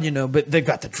God, but they've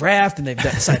got the draft and they've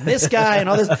got to sign this guy and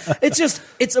all this.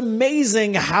 It's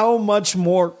amazing how much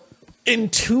more in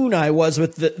tune I was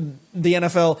with the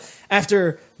NFL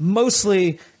after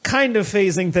mostly kind of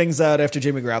phasing things out after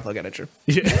Jimmy Garoppolo got injured.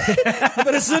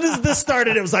 But as soon as this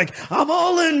started, it was like, I'm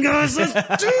all in, guys. Let's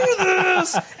do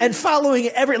this. And following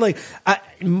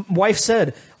wife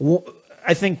said,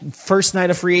 I think first night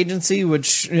of free agency,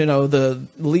 which, the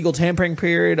legal tampering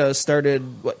period started,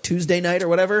 Tuesday night or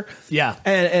whatever? Yeah.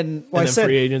 And wife said,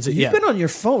 free agency. You've been on your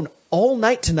phone all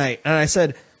night tonight. And I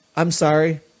said, I'm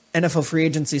sorry. NFL free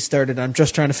agency started. I'm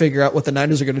just trying to figure out what the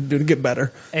Niners are going to do to get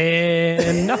better.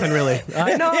 And nothing really.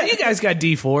 No, you guys got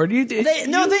D Ford. They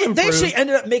actually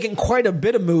ended up making quite a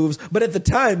bit of moves, but at the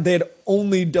time they had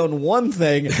only done one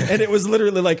thing, and it was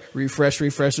literally like refresh.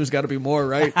 There's got to be more,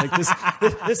 right? Like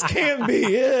this can't be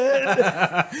it.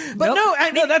 But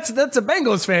that's a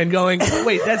Bengals fan going,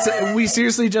 wait, we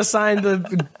seriously just signed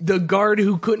the guard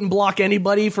who couldn't block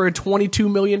anybody for a $22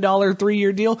 million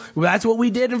 3-year deal. That's what we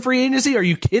did in free agency. Are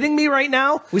you kidding me right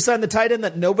now? We signed the tight end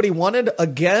that nobody wanted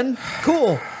again.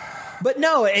 Cool. But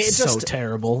no, it's so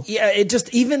terrible. Yeah, it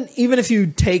just even if you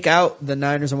take out the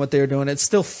Niners and what they're doing, it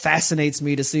still fascinates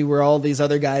me to see where all these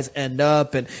other guys end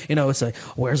up. And it's like,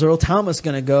 where's Earl Thomas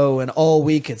going to go? And all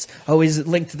week it's he's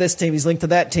linked to this team, he's linked to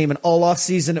that team, and all off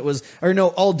season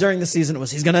all during the season it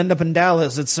was he's going to end up in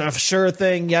Dallas. It's a sure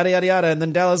thing, yada yada yada. And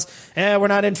then Dallas, we're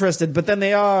not interested, but then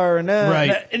they are,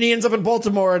 and he ends up in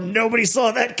Baltimore, and nobody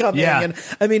saw that coming. Yeah. And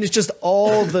I mean, it's just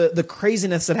all the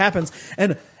craziness that happens,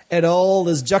 and it all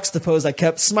is juxtaposed. I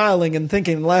kept smiling and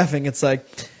thinking and laughing. It's like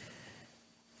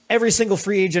every single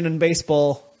free agent in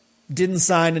baseball didn't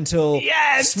sign until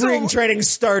spring training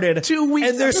started. 2 weeks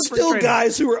and there's still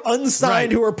guys who are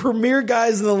unsigned, who are premier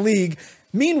guys in the league.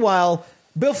 Meanwhile,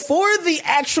 before the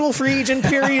actual free agent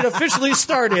period officially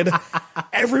started,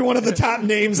 every one of the top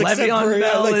names except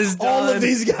for all of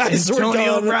these guys were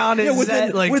Antonio Brown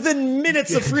within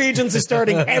minutes of free agency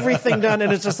starting, everything done,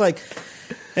 and it's just like,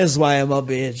 this is why MLB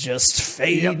is just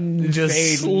fading,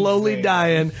 slowly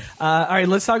dying. All right,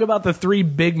 let's talk about the 3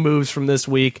 big moves from this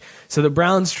week. So the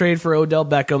Browns trade for Odell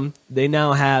Beckham. They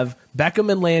now have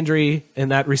Beckham and Landry in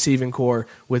that receiving core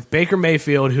with Baker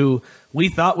Mayfield, who we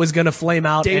thought was going to flame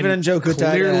out. David Njoku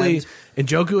tight end.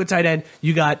 Njoku at tight end.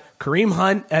 You got Kareem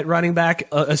Hunt at running back,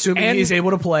 assuming he's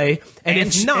able to play. And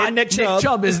if not, Nick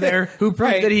Chubb is there, who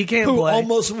proved that he can play. Who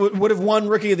almost would have won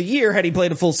Rookie of the Year had he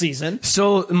played a full season.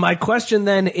 So my question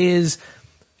then is,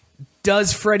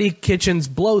 does Freddie Kitchens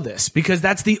blow this? Because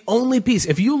that's the only piece.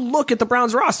 If you look at the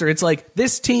Browns roster, it's like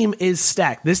this team is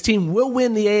stacked. This team will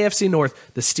win the AFC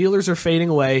North. The Steelers are fading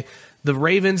away. The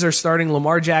Ravens are starting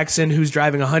Lamar Jackson, who's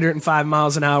driving 105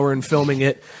 miles an hour and filming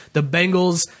it. The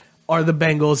Bengals are the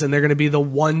Bengals, and they're going to be the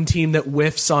one team that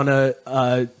whiffs on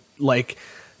a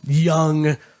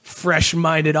young,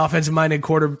 fresh-minded, offensive-minded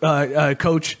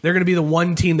coach. They're going to be the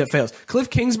one team that fails.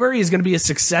 Cliff Kingsbury is going to be a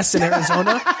success in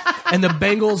Arizona, and the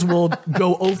Bengals will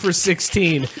go 0 for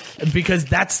 16 because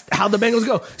that's how the Bengals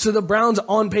go. So the Browns,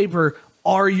 on paper,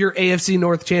 are your AFC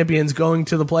North champions going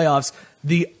to the playoffs.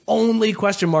 The only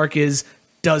question mark is,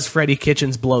 does Freddie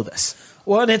Kitchens blow this?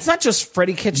 Well, and it's not just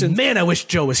Freddie Kitchens. Man, I wish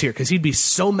Joe was here because he'd be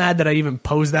so mad that I even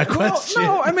posed that question.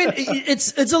 No, I mean,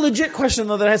 it's a legit question,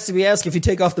 though, that has to be asked if you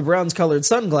take off the Browns-colored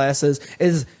sunglasses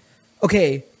is,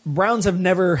 okay, Browns have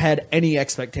never had any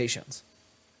expectations.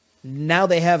 Now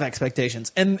they have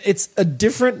expectations. And it's a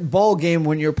different ball game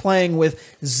when you're playing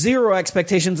with 0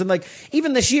 expectations. And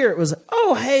even this year it was,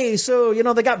 so,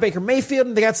 they got Baker Mayfield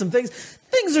and they got some things.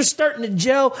 Things are starting to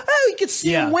gel. You could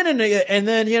see them winning it. And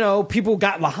then, people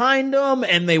got behind them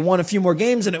and they won a few more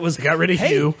games and it was, they got rid of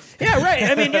Hugh. Yeah, right.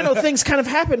 I mean, things kind of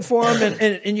happened for them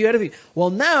and you had to be,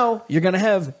 well, now you're going to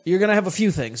have a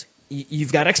few things.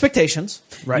 You've got expectations.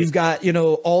 Right. You've got,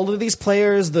 all of these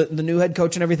players, the new head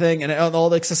coach and everything, and all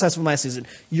the success from last season.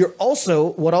 You're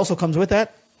also, what also comes with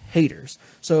that? Haters.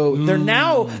 So they're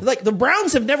now, the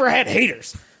Browns have never had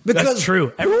haters. Because that's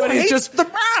true. Everybody's just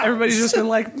been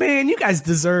like, man, you guys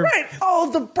deserve. Right.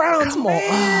 Oh, the Browns,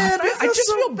 man. I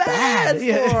just feel bad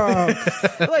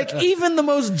for them. Even the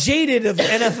most jaded of the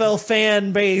NFL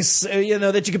fan base, that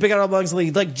you can pick out all amongst the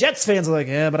league. Jets fans are like,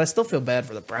 yeah, but I still feel bad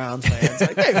for the Browns fans.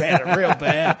 They've had it real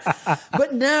bad.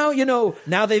 But now,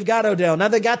 now they've got Odell. Now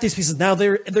they got these pieces. Now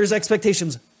there's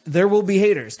expectations. There will be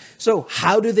haters. So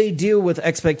how do they deal with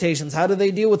expectations? How do they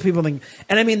deal with people? And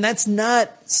I mean, that's not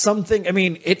something,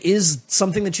 it is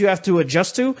something that you have to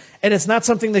adjust to. And it's not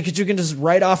something that you can just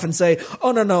write off and say,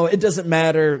 oh, no, it doesn't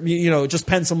matter. Just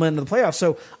pencil them into the playoffs.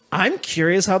 So I'm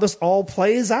curious how this all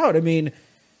plays out. I mean,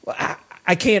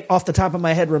 I can't off the top of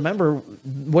my head remember,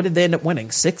 what did they end up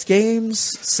winning? 6 games?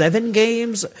 7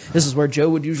 games? This is where Joe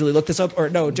would usually look this up. Or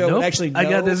no, Joe would actually know. I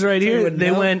got this right here.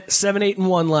 They went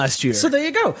 7-8-1 last year. So there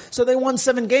you go. So they won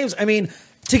 7 games. I mean,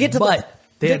 to get to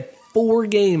they had 4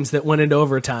 games that went into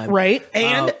overtime. Right.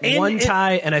 And 1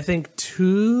 tie and I think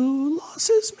 2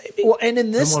 losses maybe. Well, and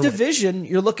in this division,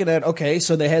 you're looking at, okay,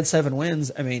 so they had 7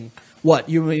 wins. I mean, what?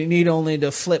 You need only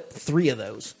to flip 3 of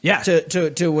those. Yeah.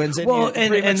 To wins. Well,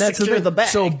 and that's the bag.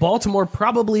 So Baltimore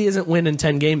probably isn't winning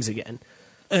 10 games again.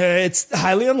 It's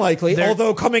highly unlikely.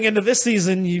 Although coming into this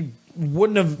season, you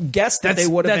wouldn't have guessed that they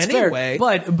would have anyway.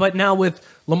 Fair. But now with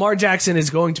Lamar Jackson is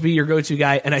going to be your go-to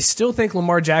guy, and I still think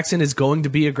Lamar Jackson is going to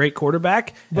be a great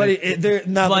quarterback. But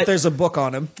that there's a book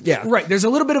on him. Yeah. Right. There's a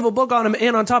little bit of a book on him,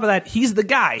 and on top of that, he's the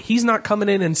guy. He's not coming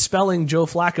in and spelling Joe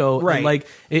Flacco. Right.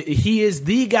 He is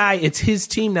the guy. It's his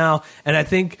team now, and I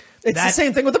think it's the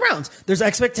same thing with the Browns. There's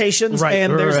expectations,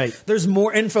 and there's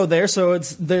more info there, so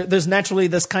there's naturally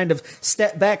this kind of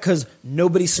step back because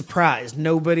nobody's surprised.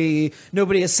 Nobody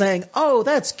is saying, "Oh,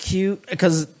 that's cute,"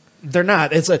 because they're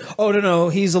not. It's like, "Oh no,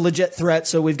 he's a legit threat,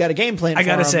 so we've got a game plan." I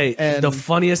gotta say, and the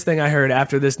funniest thing I heard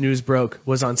after this news broke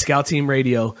was on Scout Team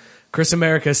Radio. Chris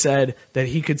America said that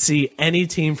he could see any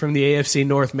team from the AFC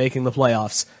North making the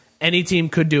playoffs. Any team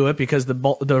could do it because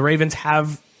the Ravens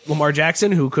have Lamar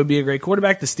Jackson, who could be a great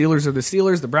quarterback. The Steelers are the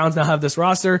Steelers. The Browns now have this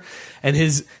roster. And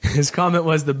his comment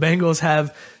was the Bengals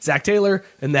have Zach Taylor,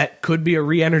 and that could be a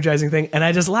re-energizing thing. And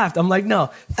I just laughed. I'm like,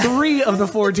 no, 3 of the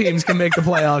 4 teams can make the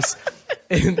playoffs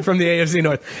from the AFC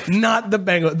North. Not the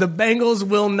Bengals. The Bengals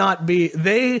will not be.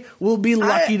 They will be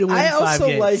lucky to win 5 games. I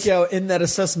also like how in that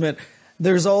assessment,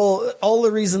 there's all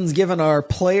the reasons given are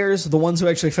players, the ones who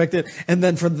actually affected, and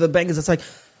then for the Bengals, it's like,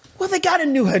 well, they got a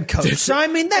new head coach. So, I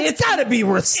mean, that's got to be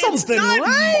worth something,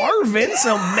 right? Marvin,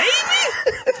 so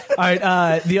maybe. All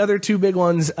right, the other 2 big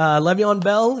ones. Le'Veon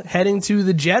Bell heading to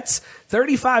the Jets.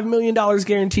 $35 million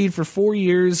guaranteed for 4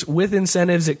 years with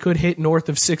incentives. It could hit north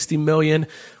of $60 million,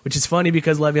 which is funny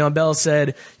because Le'Veon Bell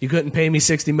said you couldn't pay me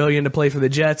 $60 million to play for the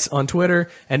Jets on Twitter,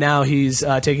 and now he's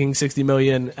taking $60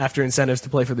 million after incentives to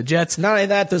play for the Jets. Not only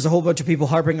that, there's a whole bunch of people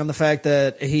harping on the fact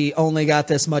that he only got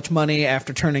this much money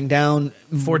after turning down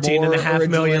 $14.5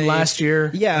 million last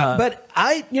year. Yeah, but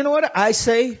you know what I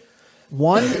say?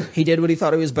 1, he did what he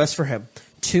thought it was best for him.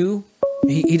 2,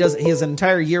 he has an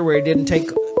entire year where he didn't take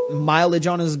mileage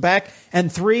on his back,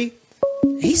 and 3,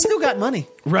 he still got money.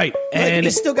 Right. And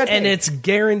he still got paid. And it's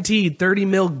guaranteed, $30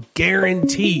 million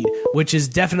guaranteed, which is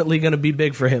definitely going to be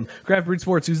big for him. Craft Brewed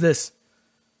Sports, who's this?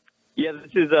 Yeah,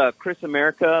 this is Chris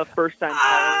America, first time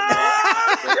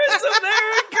calling. Chris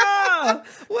America!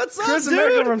 What's up, Chris dude?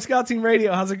 America from Scout Team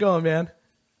Radio. How's it going, man?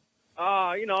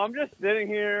 I'm just sitting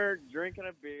here drinking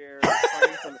a beer,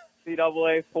 playing some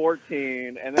CAA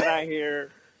 14, and then I hear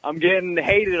I'm getting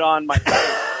hated on my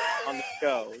on the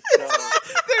show. So.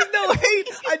 There's no hate.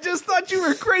 I just thought you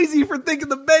were crazy for thinking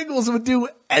the Bengals would do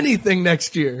anything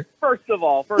next year. First of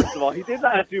all, he did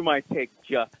not do my take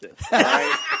justice.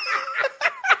 Right?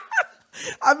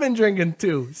 I've been drinking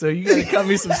too, so you got to cut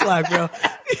me some slack, bro.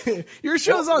 Your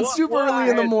show's on super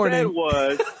early in the morning.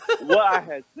 What I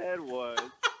had said was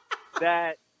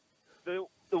that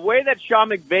the way that Sean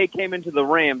McVay came into the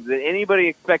Rams, did anybody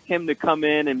expect him to come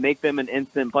in and make them an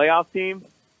instant playoff team?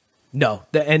 No,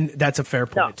 and that's a fair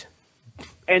point. No.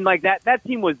 And like that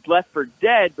team was left for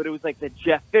dead, but it was like the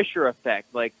Jeff Fisher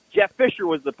effect. Like Jeff Fisher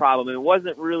was the problem, and it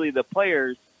wasn't really the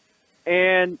players.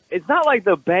 And it's not like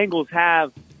the Bengals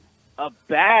have a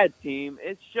bad team.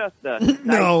 It's just a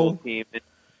nice team.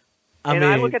 And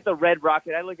I look at the Red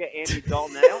Rocket. I look at Andy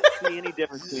Dalton. I don't see any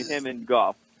difference between him and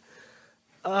Goff.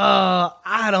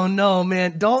 I don't know,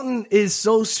 man. Dalton is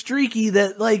so streaky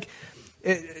that, like,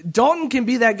 Dalton can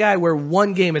be that guy where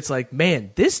one game it's like,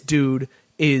 man, this dude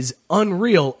is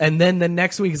unreal, and then the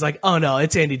next week is like, oh no,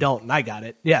 it's Andy Dalton. I got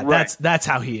it. Yeah, right. That's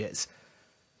how he is.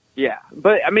 Yeah,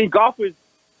 but I mean, Goff was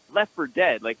left for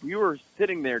dead. Like we were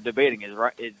sitting there debating,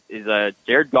 is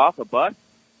Jared Goff a bust?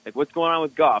 Like what's going on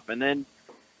with Goff? And then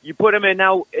you put him in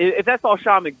now. If that's all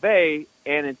Sean McVay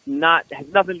and it's has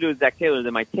nothing to do with Zach Taylor,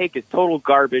 then my take is total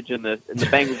garbage, and the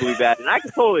Bengals will be bad. And I can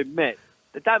totally admit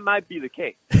that might be the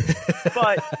case.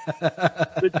 But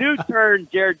the dude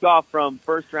turned Jared Goff from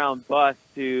first-round bust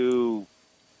to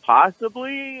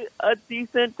possibly a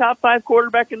decent top-5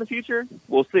 quarterback in the future.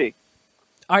 We'll see.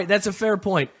 All right, that's a fair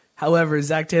point. However,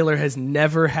 Zach Taylor has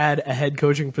never had a head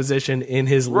coaching position in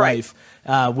his life,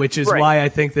 which is why I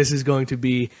think this is going to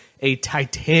be a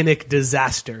titanic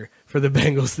disaster for the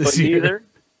Bengals this year.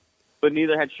 But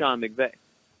neither had Sean McVay.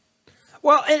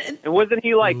 Well, and wasn't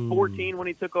he like 14 when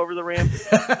he took over the Rams?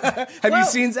 Have you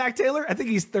seen Zach Taylor? I think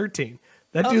he's 13.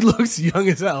 That dude looks young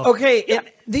as hell. Okay, yeah.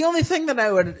 The only thing that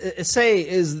I would say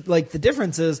is like the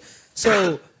difference is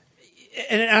so.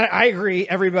 And I agree.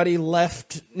 Everybody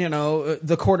left,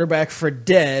 the quarterback for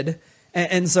dead.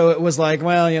 And so it was like,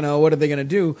 well, what are they going to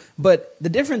do? But the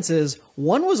difference is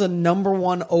one was a number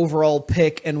 1 overall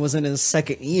pick and was in his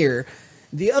second year.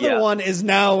 The other one is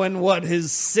now in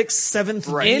his 6th, 7th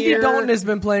year. Andy Dalton has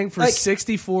been playing for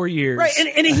 64 years. Right.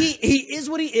 And he is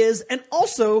what he is. And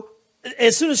also,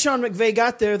 as soon as Sean McVay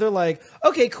got there, they're like,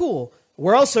 okay, cool.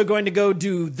 we're also going to go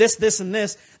do this, this, and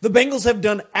this. The Bengals have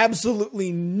done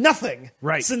absolutely nothing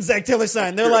since Zach Taylor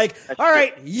signed. They're like, all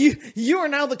right, you are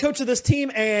now the coach of this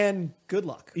team, and good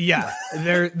luck. Yeah,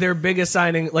 their biggest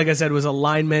signing, like I said, was a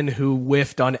lineman who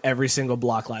whiffed on every single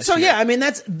block last year. So yeah, I mean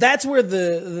that's where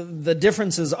the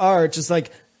differences are. It's just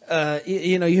like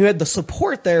you had the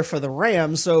support there for the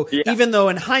Rams. So even though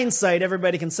in hindsight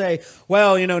everybody can say,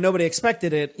 well, nobody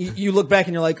expected it, you look back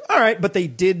and you're like, all right, but they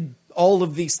did all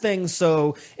of these things,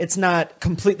 so it's not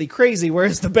completely crazy.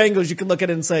 Whereas the Bengals, you can look at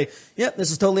it and say, yep,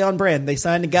 this is totally on brand. They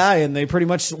signed a guy and they pretty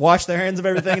much washed their hands of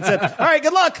everything and said, all right,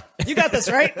 good luck. You got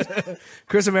this, right?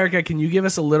 Chris America, can you give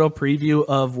us a little preview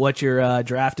of what your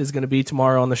draft is going to be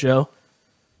tomorrow on the show?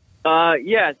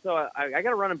 Yeah, so I got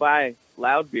to run it by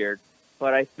Loudbeard,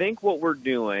 but I think what we're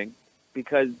doing,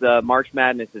 because March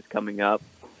Madness is coming up,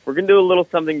 we're going to do a little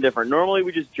something different. Normally,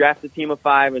 we just draft a team of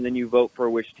 5, and then you vote for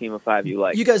which team of 5 you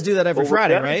like. You guys do that every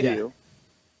Friday, right?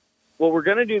 What we're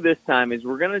going to do this time is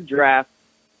we're going to draft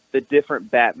the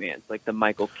different Batmans, like the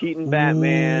Michael Keaton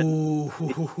Batman.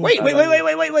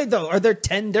 Wait, though. Are there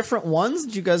 10 different ones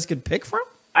that you guys could pick from?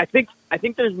 I think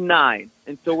there's 9,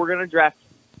 and so we're going to draft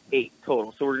 8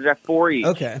 total. So we're going to draft 4 each.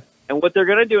 Okay. And what they're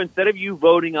going to do, instead of you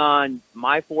voting on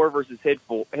my 4 versus his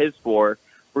 4,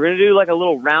 we're going to do like a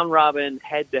little round-robin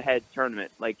head-to-head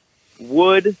tournament. Like,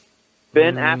 would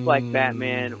Ben Affleck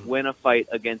Batman win a fight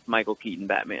against Michael Keaton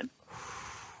Batman?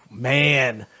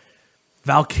 Man.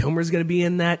 Val Kilmer's going to be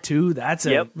in that, too? That's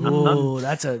a...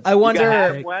 that's a... I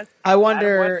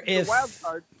wonder if...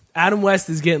 Adam West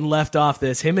is getting left off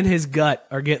this. Him and his gut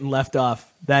are getting left off.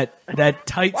 That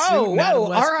tight suit.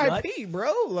 Whoa, R.I.P.,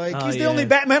 bro. Like, he's the only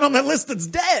Batman on that list that's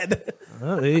dead.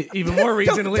 Even more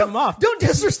reason to leave him off. Don't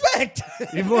disrespect.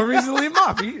 Even more reason to leave him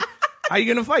off. How you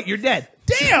going to fight? You're dead.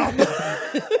 Damn.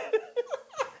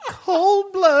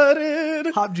 Cold-blooded.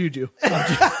 Hop Juju.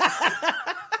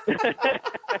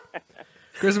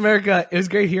 Chris America, it was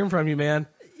great hearing from you, man.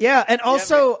 Yeah, and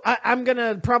also I'm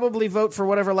gonna probably vote for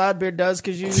whatever Loudbeard does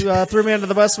because you threw me under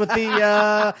the bus with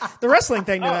the wrestling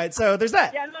thing tonight. So there's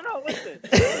that. Yeah, no, listen,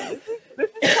 this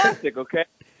is classic. Okay,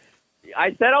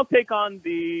 I said I'll take on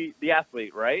the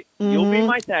athlete, right? Mm-hmm. You'll be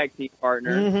my tag team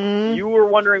partner. Mm-hmm. You were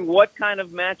wondering what kind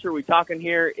of match are we talking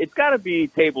here? It's got to be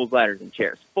tables, ladders, and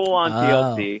chairs, full on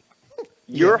TLC.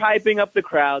 You're hyping up the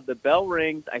crowd. The bell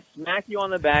rings. I smack you on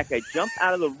the back. I jump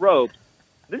out of the ropes.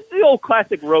 This is the old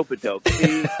classic rope-a-dope.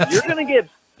 See, you're going to get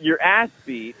your ass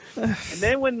beat, and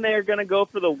then when they're going to go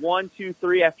for the 1, 2,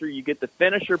 3 after you get the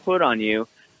finisher put on you,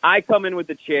 I come in with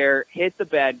the chair, hit the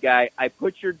bad guy, I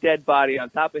put your dead body on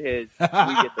top of his, we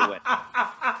get the win.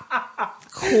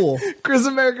 Cool. Chris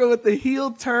America with the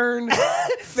heel turn,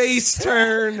 face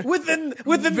turn. Within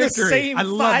the same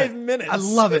 5 minutes. I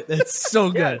love it. It's so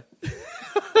good.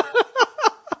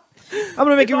 I'm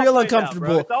gonna make it real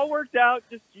uncomfortable. It's all worked out.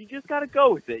 You just gotta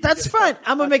go with it. That's fine.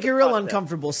 I'm gonna make it real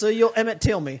uncomfortable. So you'll Emmett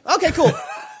Till me. Okay, cool.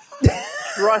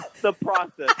 Trust the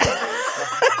process.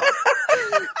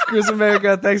 Chris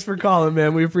America, thanks for calling,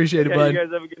 man. We appreciate it, bud. You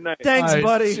guys have a good night. Thanks,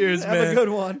 buddy. Cheers, have man. Have a good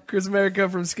one. Chris America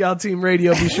from Scout Team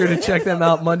Radio. Be sure to check them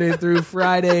out Monday through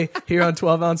Friday here on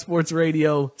 12 Ounce Sports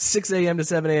Radio, 6 a.m. to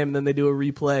 7 a.m. And then they do a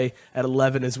replay at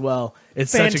 11 as well.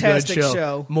 It's fantastic such a good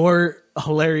show. More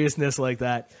hilariousness like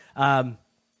that.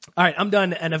 All right, I'm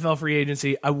done NFL free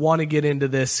agency. I want to get into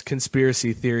this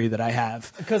conspiracy theory that I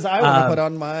have. Because I want to put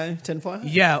on my tinfoil?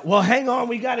 Yeah, well, hang on.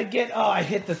 We got to get... Oh, I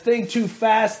hit the thing too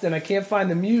fast, and I can't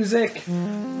find the music.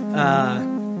 We're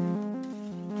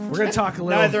going to talk a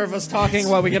little... Neither of us talking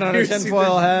while we get on our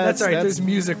tinfoil hats. That's right. There's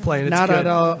music playing. It's not good.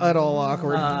 at all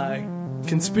awkward.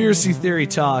 Conspiracy theory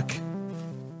talk.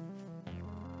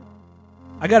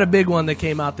 I got a big one that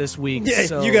came out this week. Yeah,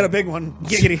 so... you got a big one.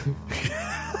 Giggity.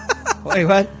 Wait,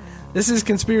 what? This is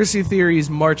Conspiracy Theories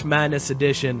March Madness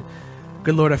edition.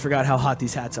 Good Lord, I forgot how hot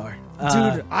these hats are.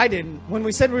 Dude, I didn't. When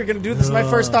we said we were going to do this, my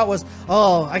first thought was,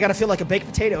 I got to feel like a baked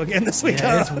potato again this week.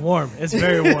 Yeah, it's warm. It's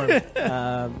very warm.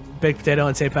 Baked potato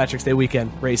on St. Patrick's Day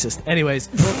weekend. Racist. Anyways,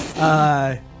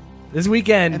 this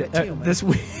weekend, this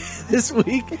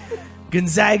week,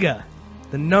 Gonzaga,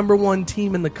 the #1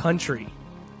 team in the country,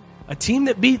 a team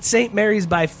that beat St. Mary's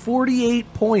by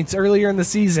 48 points earlier in the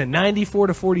season,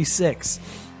 94-46.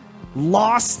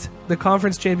 Lost the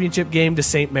conference championship game to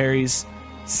St. Mary's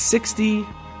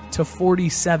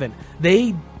 60-47.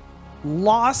 They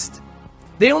lost.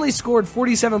 They only scored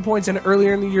 47 points, and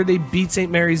earlier in the year they beat St.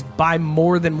 Mary's by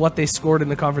more than what they scored in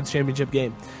the conference championship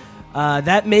game.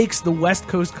 That makes the West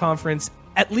Coast Conference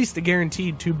at least a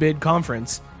guaranteed 2-bid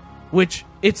conference, which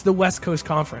it's the West Coast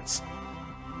Conference.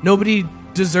 Nobody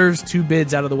deserves 2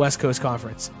 bids out of the West Coast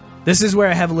Conference. This is where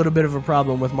I have a little bit of a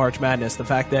problem with March Madness. The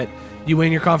fact that you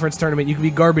win your conference tournament, you can be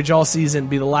garbage all season,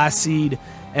 be the last seed,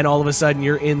 and all of a sudden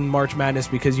you're in March Madness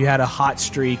because you had a hot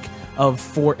streak of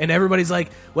 4. And everybody's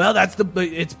like, well,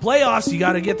 it's playoffs. You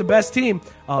got to get the best team.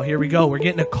 Oh, here we go. We're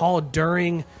getting a call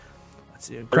during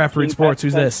Craft Brewed Sports.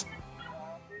 Who's this?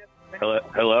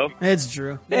 Hello? It's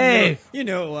Drew. Hey. You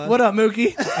knew it was. What up,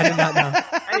 Mookie? I did not know.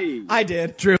 Hey. I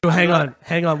did. Drew, hang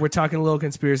on. We're talking a little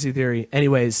conspiracy theory.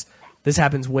 Anyways, this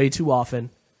happens way too often.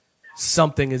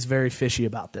 Something is very fishy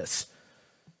about this.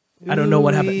 I don't know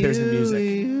what happened. There's the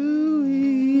music.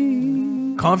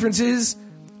 Conferences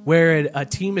where a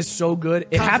team is so good.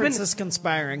 Conferences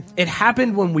conspiring. It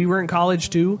happened when we were in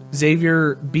college, too.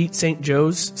 Xavier beat St.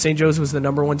 Joe's. St. Joe's was the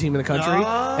number 1 team in the country.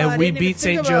 And we beat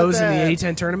St. Joe's in the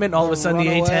A-10 tournament. And all of a sudden, the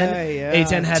A-10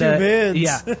 A-10 had 2 bids.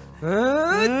 Yeah.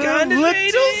 Kind of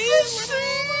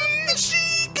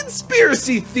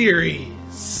conspiracy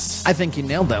theories. I think you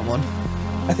nailed that one.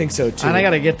 I think so, too. And I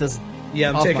got to get this.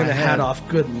 Yeah, I'm taking the hat off.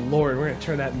 Good Lord. We're going to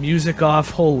turn that music off.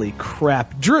 Holy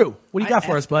crap. Drew, what do you got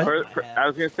for us, bud? I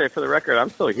was going to say, for the record, I'm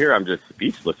still here. I'm just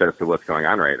speechless as to what's going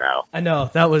on right now. I know.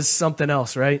 That was something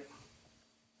else, right?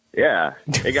 Yeah.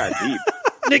 It got deep.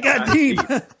 It got deep.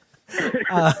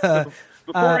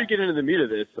 Before we get into the meat of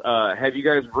this, have you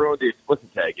guys ruined the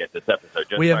explicit tag yet this episode?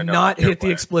 Just we so have I know not I'm hit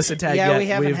the explicit tag yet. Yeah, we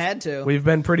haven't had to. We've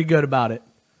been pretty good about it.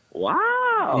 Wow.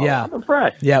 Yeah. I'm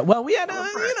impressed. Yeah. Well, we had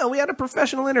a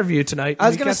professional interview tonight. I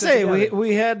was going to say,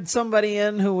 we had somebody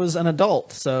in who was an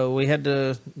adult, so we had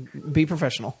to be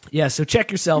professional. Yeah, so check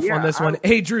yourself on this one.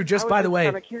 Hey, Drew, just by the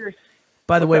way,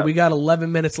 we got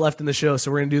 11 minutes left in the show,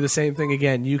 so we're going to do the same thing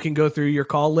again. You can go through your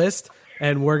call list,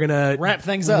 and we're going to wrap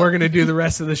things up. We're going to do the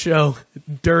rest of the show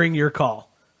during your call.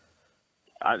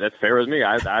 That's fair with me.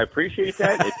 I appreciate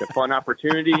that. It's a fun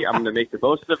opportunity. I'm going to make the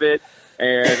most of it,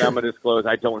 and I'm going to disclose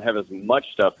I don't have as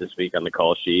much stuff this week on the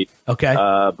call sheet. Okay.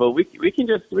 But we can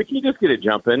just get it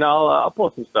jumping. I'll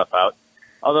pull some stuff out.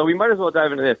 Although we might as well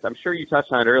dive into this. I'm sure you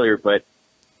touched on it earlier, but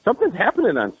something's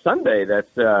happening on Sunday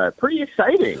that's pretty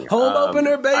exciting. Home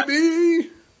opener, baby.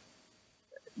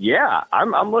 Yeah,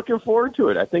 I'm looking forward to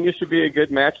it. I think it should be a good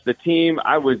match. The team,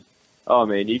 oh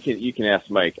man, you can ask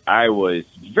Mike. I was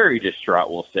very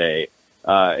distraught, we'll say,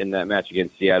 in that match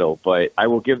against Seattle, but I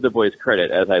will give the boys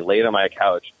credit as I laid on my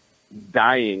couch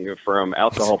dying from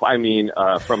alcohol.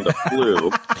 From the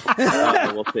flu.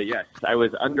 I will say yes. I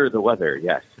was under the weather.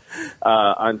 Yes.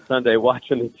 On Sunday,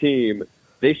 watching the team,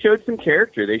 they showed some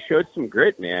character. They showed some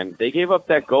grit, man. They gave up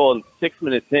that goal in 6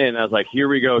 minutes in. I was like, here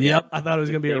we go. Yep, I thought it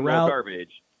was going to be a rout.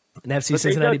 Garbage. An FC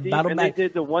Cincinnati battle back. They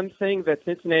did the one thing that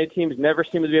Cincinnati teams never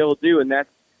seem to be able to do, and that's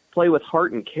play with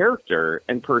heart and character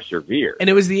and persevere. And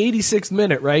it was the 86th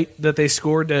minute, right, that they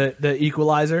scored the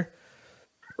equalizer?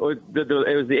 It was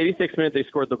the 86th minute they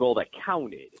scored the goal that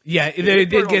counted. Yeah, they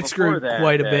did get screwed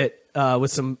quite a bit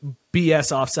with some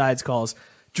BS offsides calls.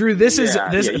 Drew,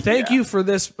 thank you for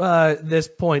this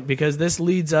point, because this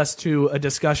leads us to a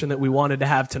discussion that we wanted to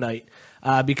have tonight.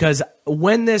 Because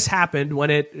when this happened, when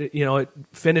it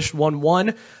finished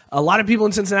 1-1, a lot of people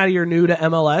in Cincinnati are new to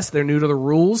MLS. They're new to the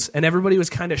rules, and everybody was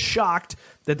kind of shocked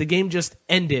that the game just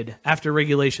ended after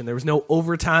regulation. There was no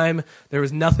overtime. There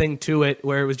was nothing to it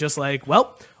where it was just like,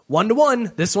 well,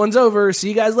 1-1. This one's over. See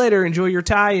you guys later. Enjoy your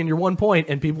tie and your 1 point.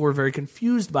 And people were very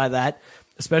confused by that,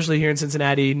 especially here in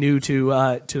Cincinnati, new to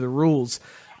the rules.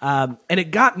 And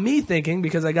it got me thinking,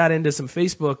 because I got into some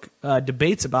Facebook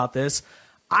debates about this.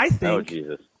 I think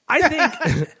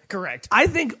correct. I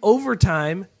think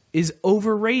overtime is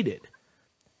overrated.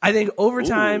 I think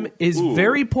overtime is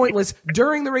very pointless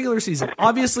during the regular season.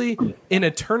 Obviously, in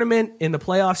a tournament, in the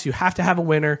playoffs, you have to have a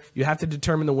winner. You have to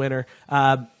determine the winner.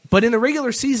 But in the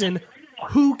regular season,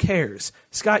 who cares?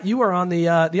 Scott, you are on the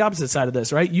opposite side of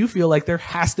this, right? You feel like there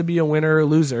has to be a winner or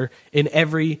loser in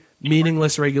every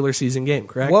meaningless regular season game,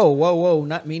 correct? Whoa.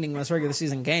 Not meaningless regular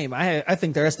season game. I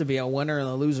think there has to be a winner and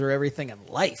a loser everything in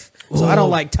life. So I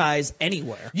don't like ties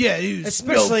anywhere. Yeah, you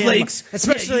especially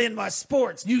snowflakes. In my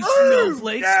sports. You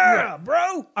snowflakes. Yeah, bro.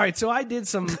 All right, so I did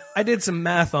some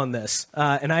math on this,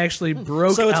 and I actually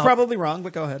broke So it's out. probably wrong,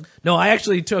 but go ahead. No, I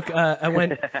actually took I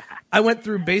went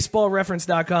through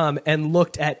baseballreference.com and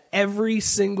looked at every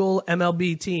single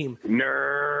MLB team.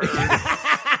 Nerd.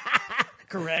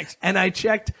 Correct. And I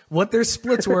checked what their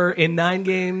splits were in 9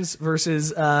 games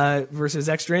versus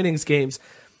extra innings games.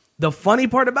 The funny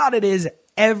part about it is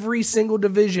every single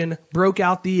division broke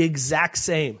out the exact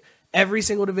same. Every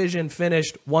single division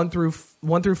finished 1 through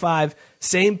 5,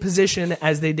 same position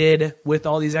as they did with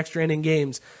all these extra inning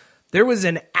games. There was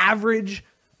an average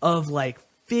of like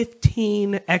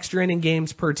 15 extra inning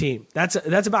games per team. That's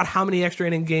about how many extra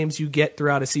inning games you get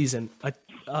throughout a season.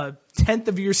 A tenth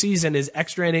of your season is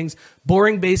extra innings,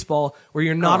 boring baseball, where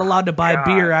you're not allowed to buy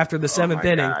beer after the seventh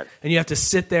inning, and you have to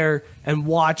sit there and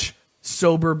watch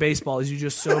sober baseball as you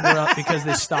just sober up because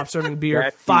they stopped serving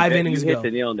beer 5 innings ago. You hit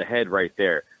the nail on the head right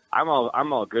there. I'm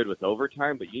all good with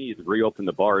overtime, but you need to reopen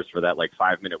the bars for that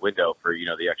 5-minute window for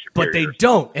the extra period. But they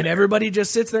don't, and everybody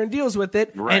just sits there and deals with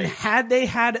it. Right. And had they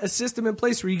had a system in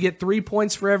place where you get 3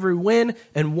 points for every win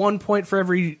and 1 point for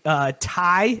every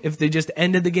tie, if they just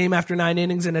ended the game after 9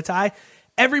 innings in a tie,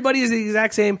 everybody is the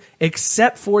exact same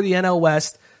except for the NL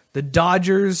West. The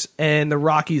Dodgers and the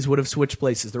Rockies would have switched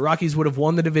places. The Rockies would have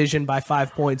won the division by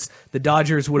 5 points. The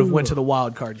Dodgers would have went to the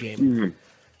wild card game. Mm-hmm.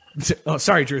 Oh,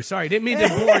 sorry, Drew. Sorry, didn't mean to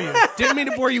bore you. Didn't mean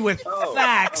to bore you with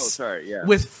facts. Sorry, yeah.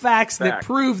 With facts that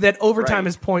prove that overtime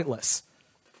is pointless.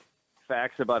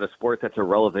 Facts about a sport that's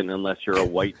irrelevant unless you're a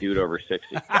white dude over 60.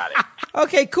 Got it.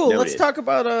 Okay, cool. Noted. Let's talk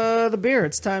about the beer.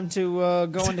 It's time to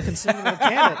go into Consumer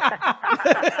Canon.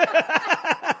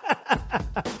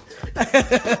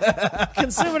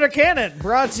 Consumer Canon,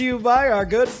 brought to you by our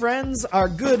good friends, our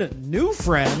good new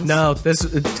friends. No, this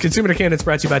Consumer Canon is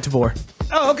brought to you by Tavor.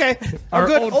 Oh, okay. Our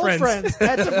good old friends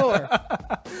at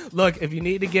Tavor. Look, if you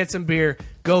need to get some beer,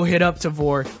 go hit up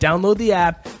Tavor. Download the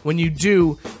app. When you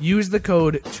do, use the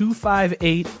code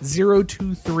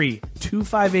 258023.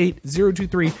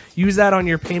 258023. Use that on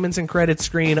your payments and credits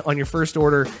screen on your first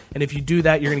order. And if you do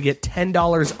that, you're going to get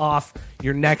 $10 off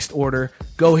your next order.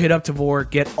 Go hit up Tavor.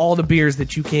 Get all the beers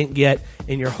that you can't get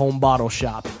in your home bottle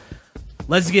shop.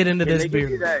 Let's get into this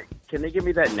beer. Can they give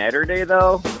me that Natter Day,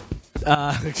 though?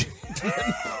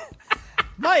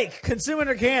 Mike,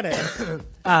 Consumer Canon.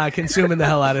 Consuming the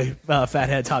hell out of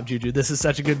Fathead Top Juju. This is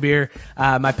such a good beer.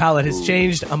 My palate has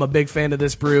changed. I'm a big fan of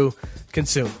this brew.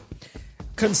 Consume.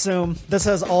 This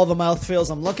has all the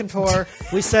mouthfeels I'm looking for.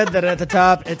 We said that at the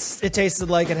top. It tasted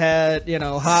like it had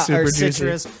hot super or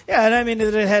citrus. Juicy. Yeah, and I mean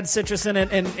it had citrus in it,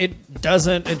 and it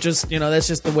doesn't. It just that's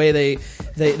just the way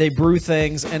they brew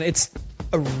things, and it's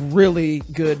a really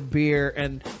good beer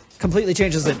and completely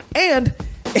changes it. And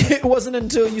it wasn't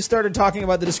until you started talking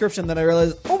about the description that I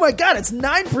realized, oh my god, it's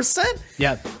 9%.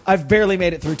 Yeah, I've barely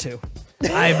made it through 2.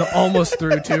 I'm almost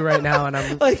through 2 right now, and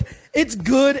I'm it's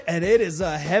good, and it is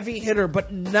a heavy hitter,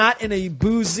 but not in a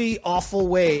boozy, awful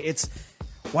way. It's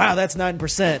wow, that's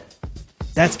 9%.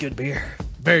 That's good beer.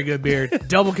 Very good beer.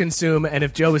 Double consume, and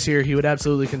if Joe was here, he would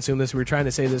absolutely consume this. We were trying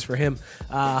to say this for him.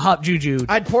 Hop Juju.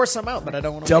 I'd pour some out, but I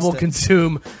don't want to Double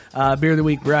consume. Beer of the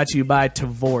week brought to you by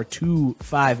Tavor.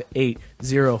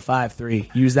 258053.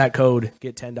 Use that code.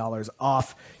 Get $10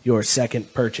 off your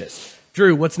second purchase.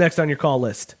 Drew, what's next on your call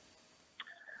list?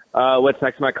 What's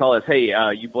next on my call is, hey,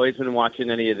 you boys been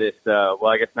watching any of this? Well,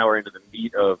 I guess now we're into the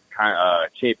meat of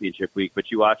championship week,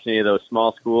 but you watch any of those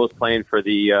small schools playing for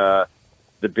the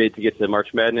bid to get to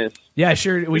March Madness? Yeah,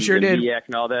 sure. We sure did. MEAC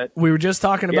and all that. We were just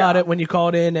talking about it when you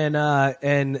called in,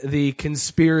 and the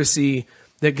conspiracy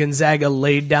that Gonzaga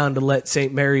laid down to let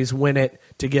St. Mary's win it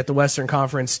to get the Western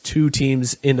Conference 2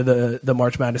 teams into the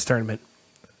March Madness tournament.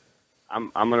 I'm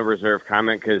going to reserve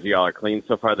comment because y'all are clean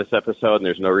so far this episode, and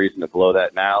there's no reason to blow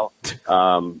that now.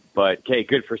 But, okay,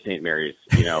 good for St. Mary's,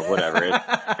 whatever.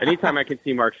 Anytime I can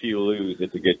see Mark Few lose,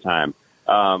 it's a good time.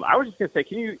 I was just going to say,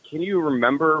 can you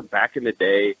remember back in the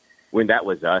day when that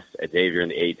was us at Xavier in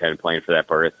the A-10 playing for that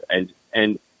berth? And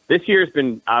this year has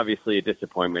been obviously a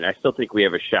disappointment. I still think we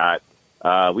have a shot.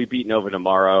 We beat Nova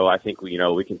tomorrow. I think we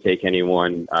can take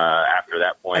anyone after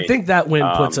that point. I think that win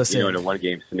puts us in a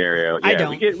 1-game scenario. I Yeah,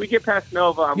 don't. we get past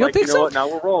Nova. I'm You like, think so? what? Now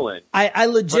we're rolling. I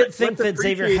legit think let's that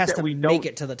Xavier appreciate has that to we make don't-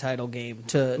 it to the title game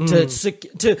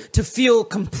to feel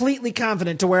completely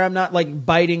confident to where I'm not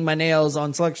biting my nails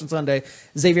on Selection Sunday.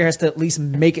 Xavier has to at least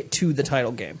make it to the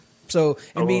title game. So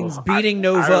it means beating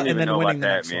Nova I don't and even then know winning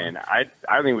about the that, next man. one.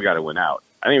 I think we got to win out.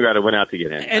 I think we got to win out to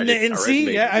get in. And our see,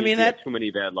 resume, yeah, I mean, we that- had too many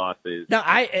bad losses. No,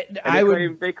 They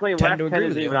claim last 10 agree with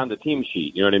isn't you. even on the team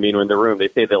sheet. You know what I mean? When in the room, they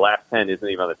say the last 10 isn't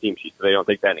even on the team sheet, so they don't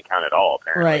take that into account at all.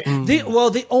 Apparently, Right. The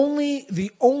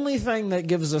only thing that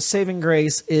gives us saving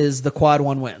grace is the quad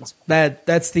 1 wins.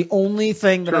 That's the only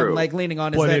thing that True. I'm leaning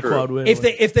on. Boy, Is they that quad win.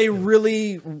 if they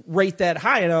really rate that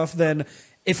high enough, then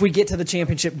if we get to the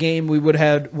championship game, we would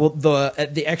have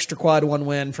the extra quad 1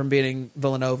 win from beating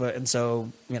Villanova, and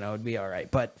so it'd be all right.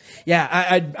 But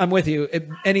yeah, I'm with you.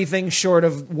 Anything short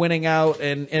of winning out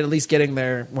and at least getting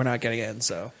there, we're not getting in.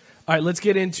 So. All right, let's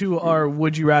get into our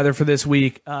Would You Rather for this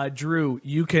week. Drew,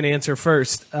 you can answer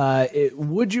first.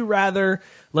 Would you rather,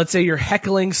 let's say you're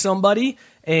heckling somebody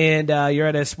and you're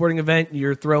at a sporting event,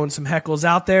 you're throwing some heckles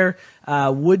out there.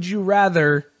 Would you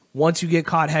rather, once you get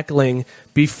caught heckling,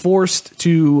 be forced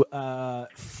to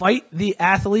fight the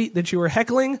athlete that you were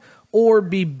heckling or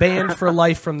be banned for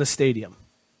life from the stadium?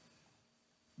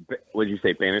 What did you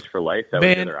say? Banished for life? That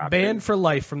was the other option? Banned for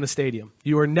life from the stadium.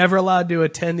 You are never allowed to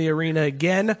attend the arena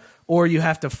again, or you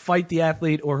have to fight the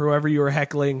athlete or whoever you are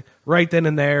heckling right then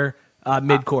and there,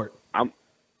 mid-court.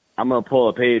 I'm going to pull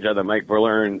a page out of the Mike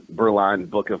Burlon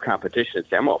book of competition and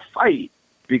say, I'm going to fight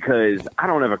because I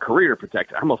don't have a career to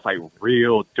protect. I'm going to fight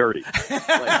real dirty. I'm going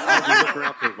to look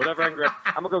around for whatever I can grab.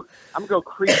 I'm going to go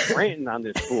Creed Branton on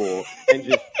this fool and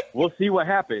just, we'll see what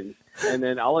happens. And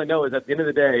then all I know is at the end of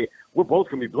the day, we're both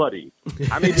going to be bloody.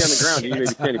 I may be on the ground, you may be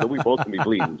standing, but we both going to be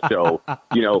bleeding. So,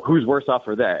 who's worse off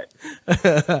for that?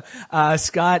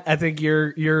 Scott, I think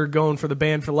you're going for the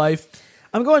ban for life.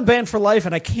 I'm going ban for life,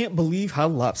 and I can't believe how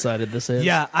lopsided this is.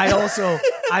 Yeah, I also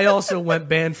went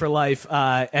ban for life,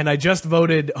 and I just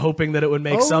voted hoping that it would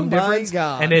make some difference.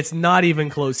 God. And it's not even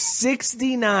close.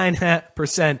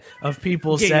 69% of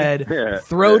people said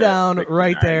throw down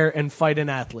right there and fight an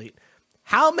athlete.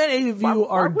 How many of you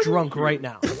are drunk right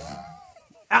now?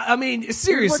 I mean,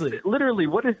 seriously. Literally,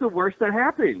 what is the worst that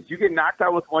happens? You get knocked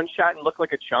out with one shot and look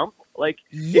like a chump? Like,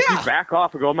 if you back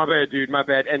off and go, my bad, dude, my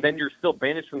bad, and then you're still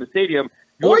banished from the stadium,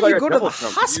 or you you go to the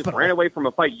hospital. You just ran away from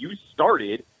a fight you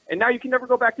started, and now you can never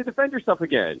go back to defend yourself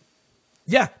again.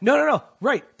 Yeah, no.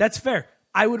 Right, that's fair.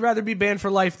 I would rather be banned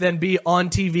for life than be on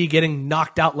TV getting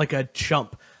knocked out like a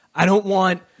chump. I don't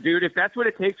want... Dude, if that's what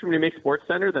it takes for me to make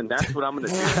SportsCenter, then that's what I'm going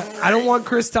to do. I don't want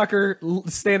Chris Tucker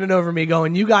standing over me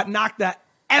going, you got knocked that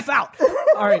F out.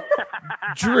 All right,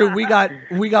 Drew, we got.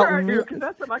 Sure, dude, because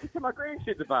that's something I can tell my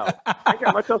grandkids about. I ain't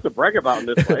got much else to brag about in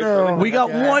this place. We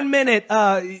got 1 minute.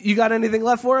 You got anything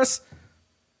left for us?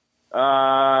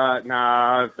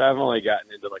 Nah, I've only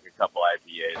gotten into like a couple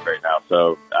IPAs right now,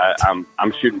 so I'm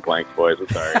shooting blanks, boys. I'm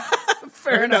sorry.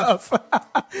 Fair enough.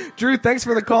 Drew, thanks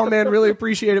for the call, man. Really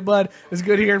appreciate it, bud. It was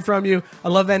good hearing from you. I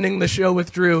love ending the show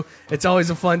with Drew. It's always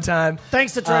a fun time.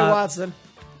 Thanks to Trey Watson.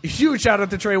 Huge shout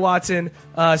out to Trey Watson.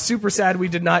 Super sad we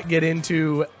did not get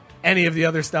into any of the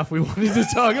other stuff we wanted to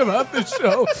talk about the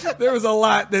show. There was a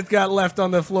lot that got left on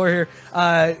the floor here.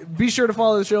 Be sure to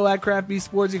follow the show at Craft Beast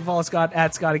Sports. You can follow Scott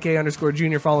at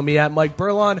ScottyK_Jr. Follow me at Mike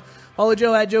Burlon. Follow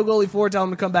Joe at Joe Goalie 4. Tell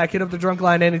him to come back. Hit up the drunk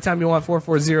line anytime you want.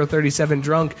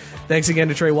 440-37-DRUNK. Thanks again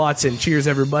to Trey Watson. Cheers,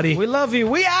 everybody. We love you.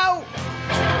 We out.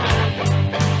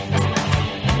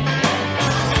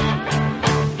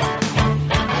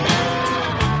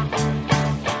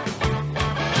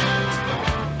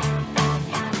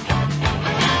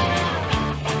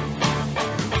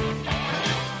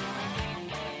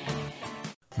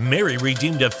 Mary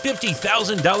redeemed a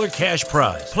 $50,000 cash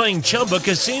prize playing Chumba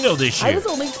Casino this year. I was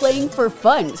only playing for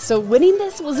fun, so winning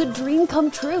this was a dream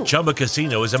come true. Chumba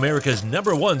Casino is America's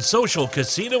 #1 social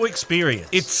casino experience.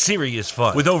 It's serious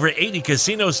fun. With over 80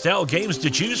 casino-style games to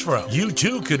choose from, you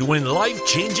too could win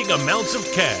life-changing amounts of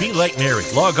cash. Be like Mary.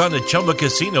 Log on to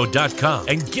ChumbaCasino.com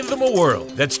and give them a whirl.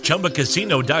 That's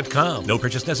ChumbaCasino.com. No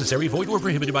purchase necessary. Void where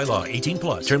prohibited by law.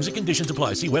 18+. Terms and conditions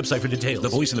apply. See website for details. The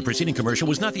voice in the preceding commercial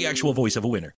was not the actual voice of a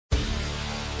winner.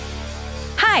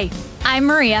 Hi, I'm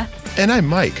Maria. And I'm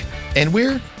Mike. And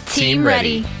we're Team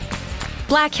Ready.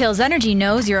 Black Hills Energy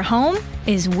knows your home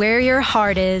is where your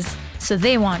heart is, so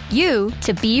they want you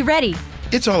to be ready.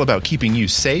 It's all about keeping you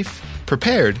safe,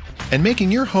 prepared, and making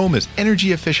your home as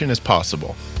energy efficient as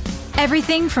possible.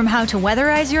 Everything from how to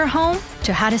weatherize your home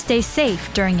to how to stay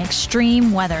safe during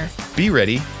extreme weather. Be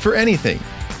ready for anything.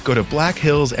 Go to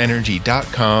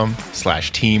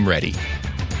blackhillsenergy.com/teamready.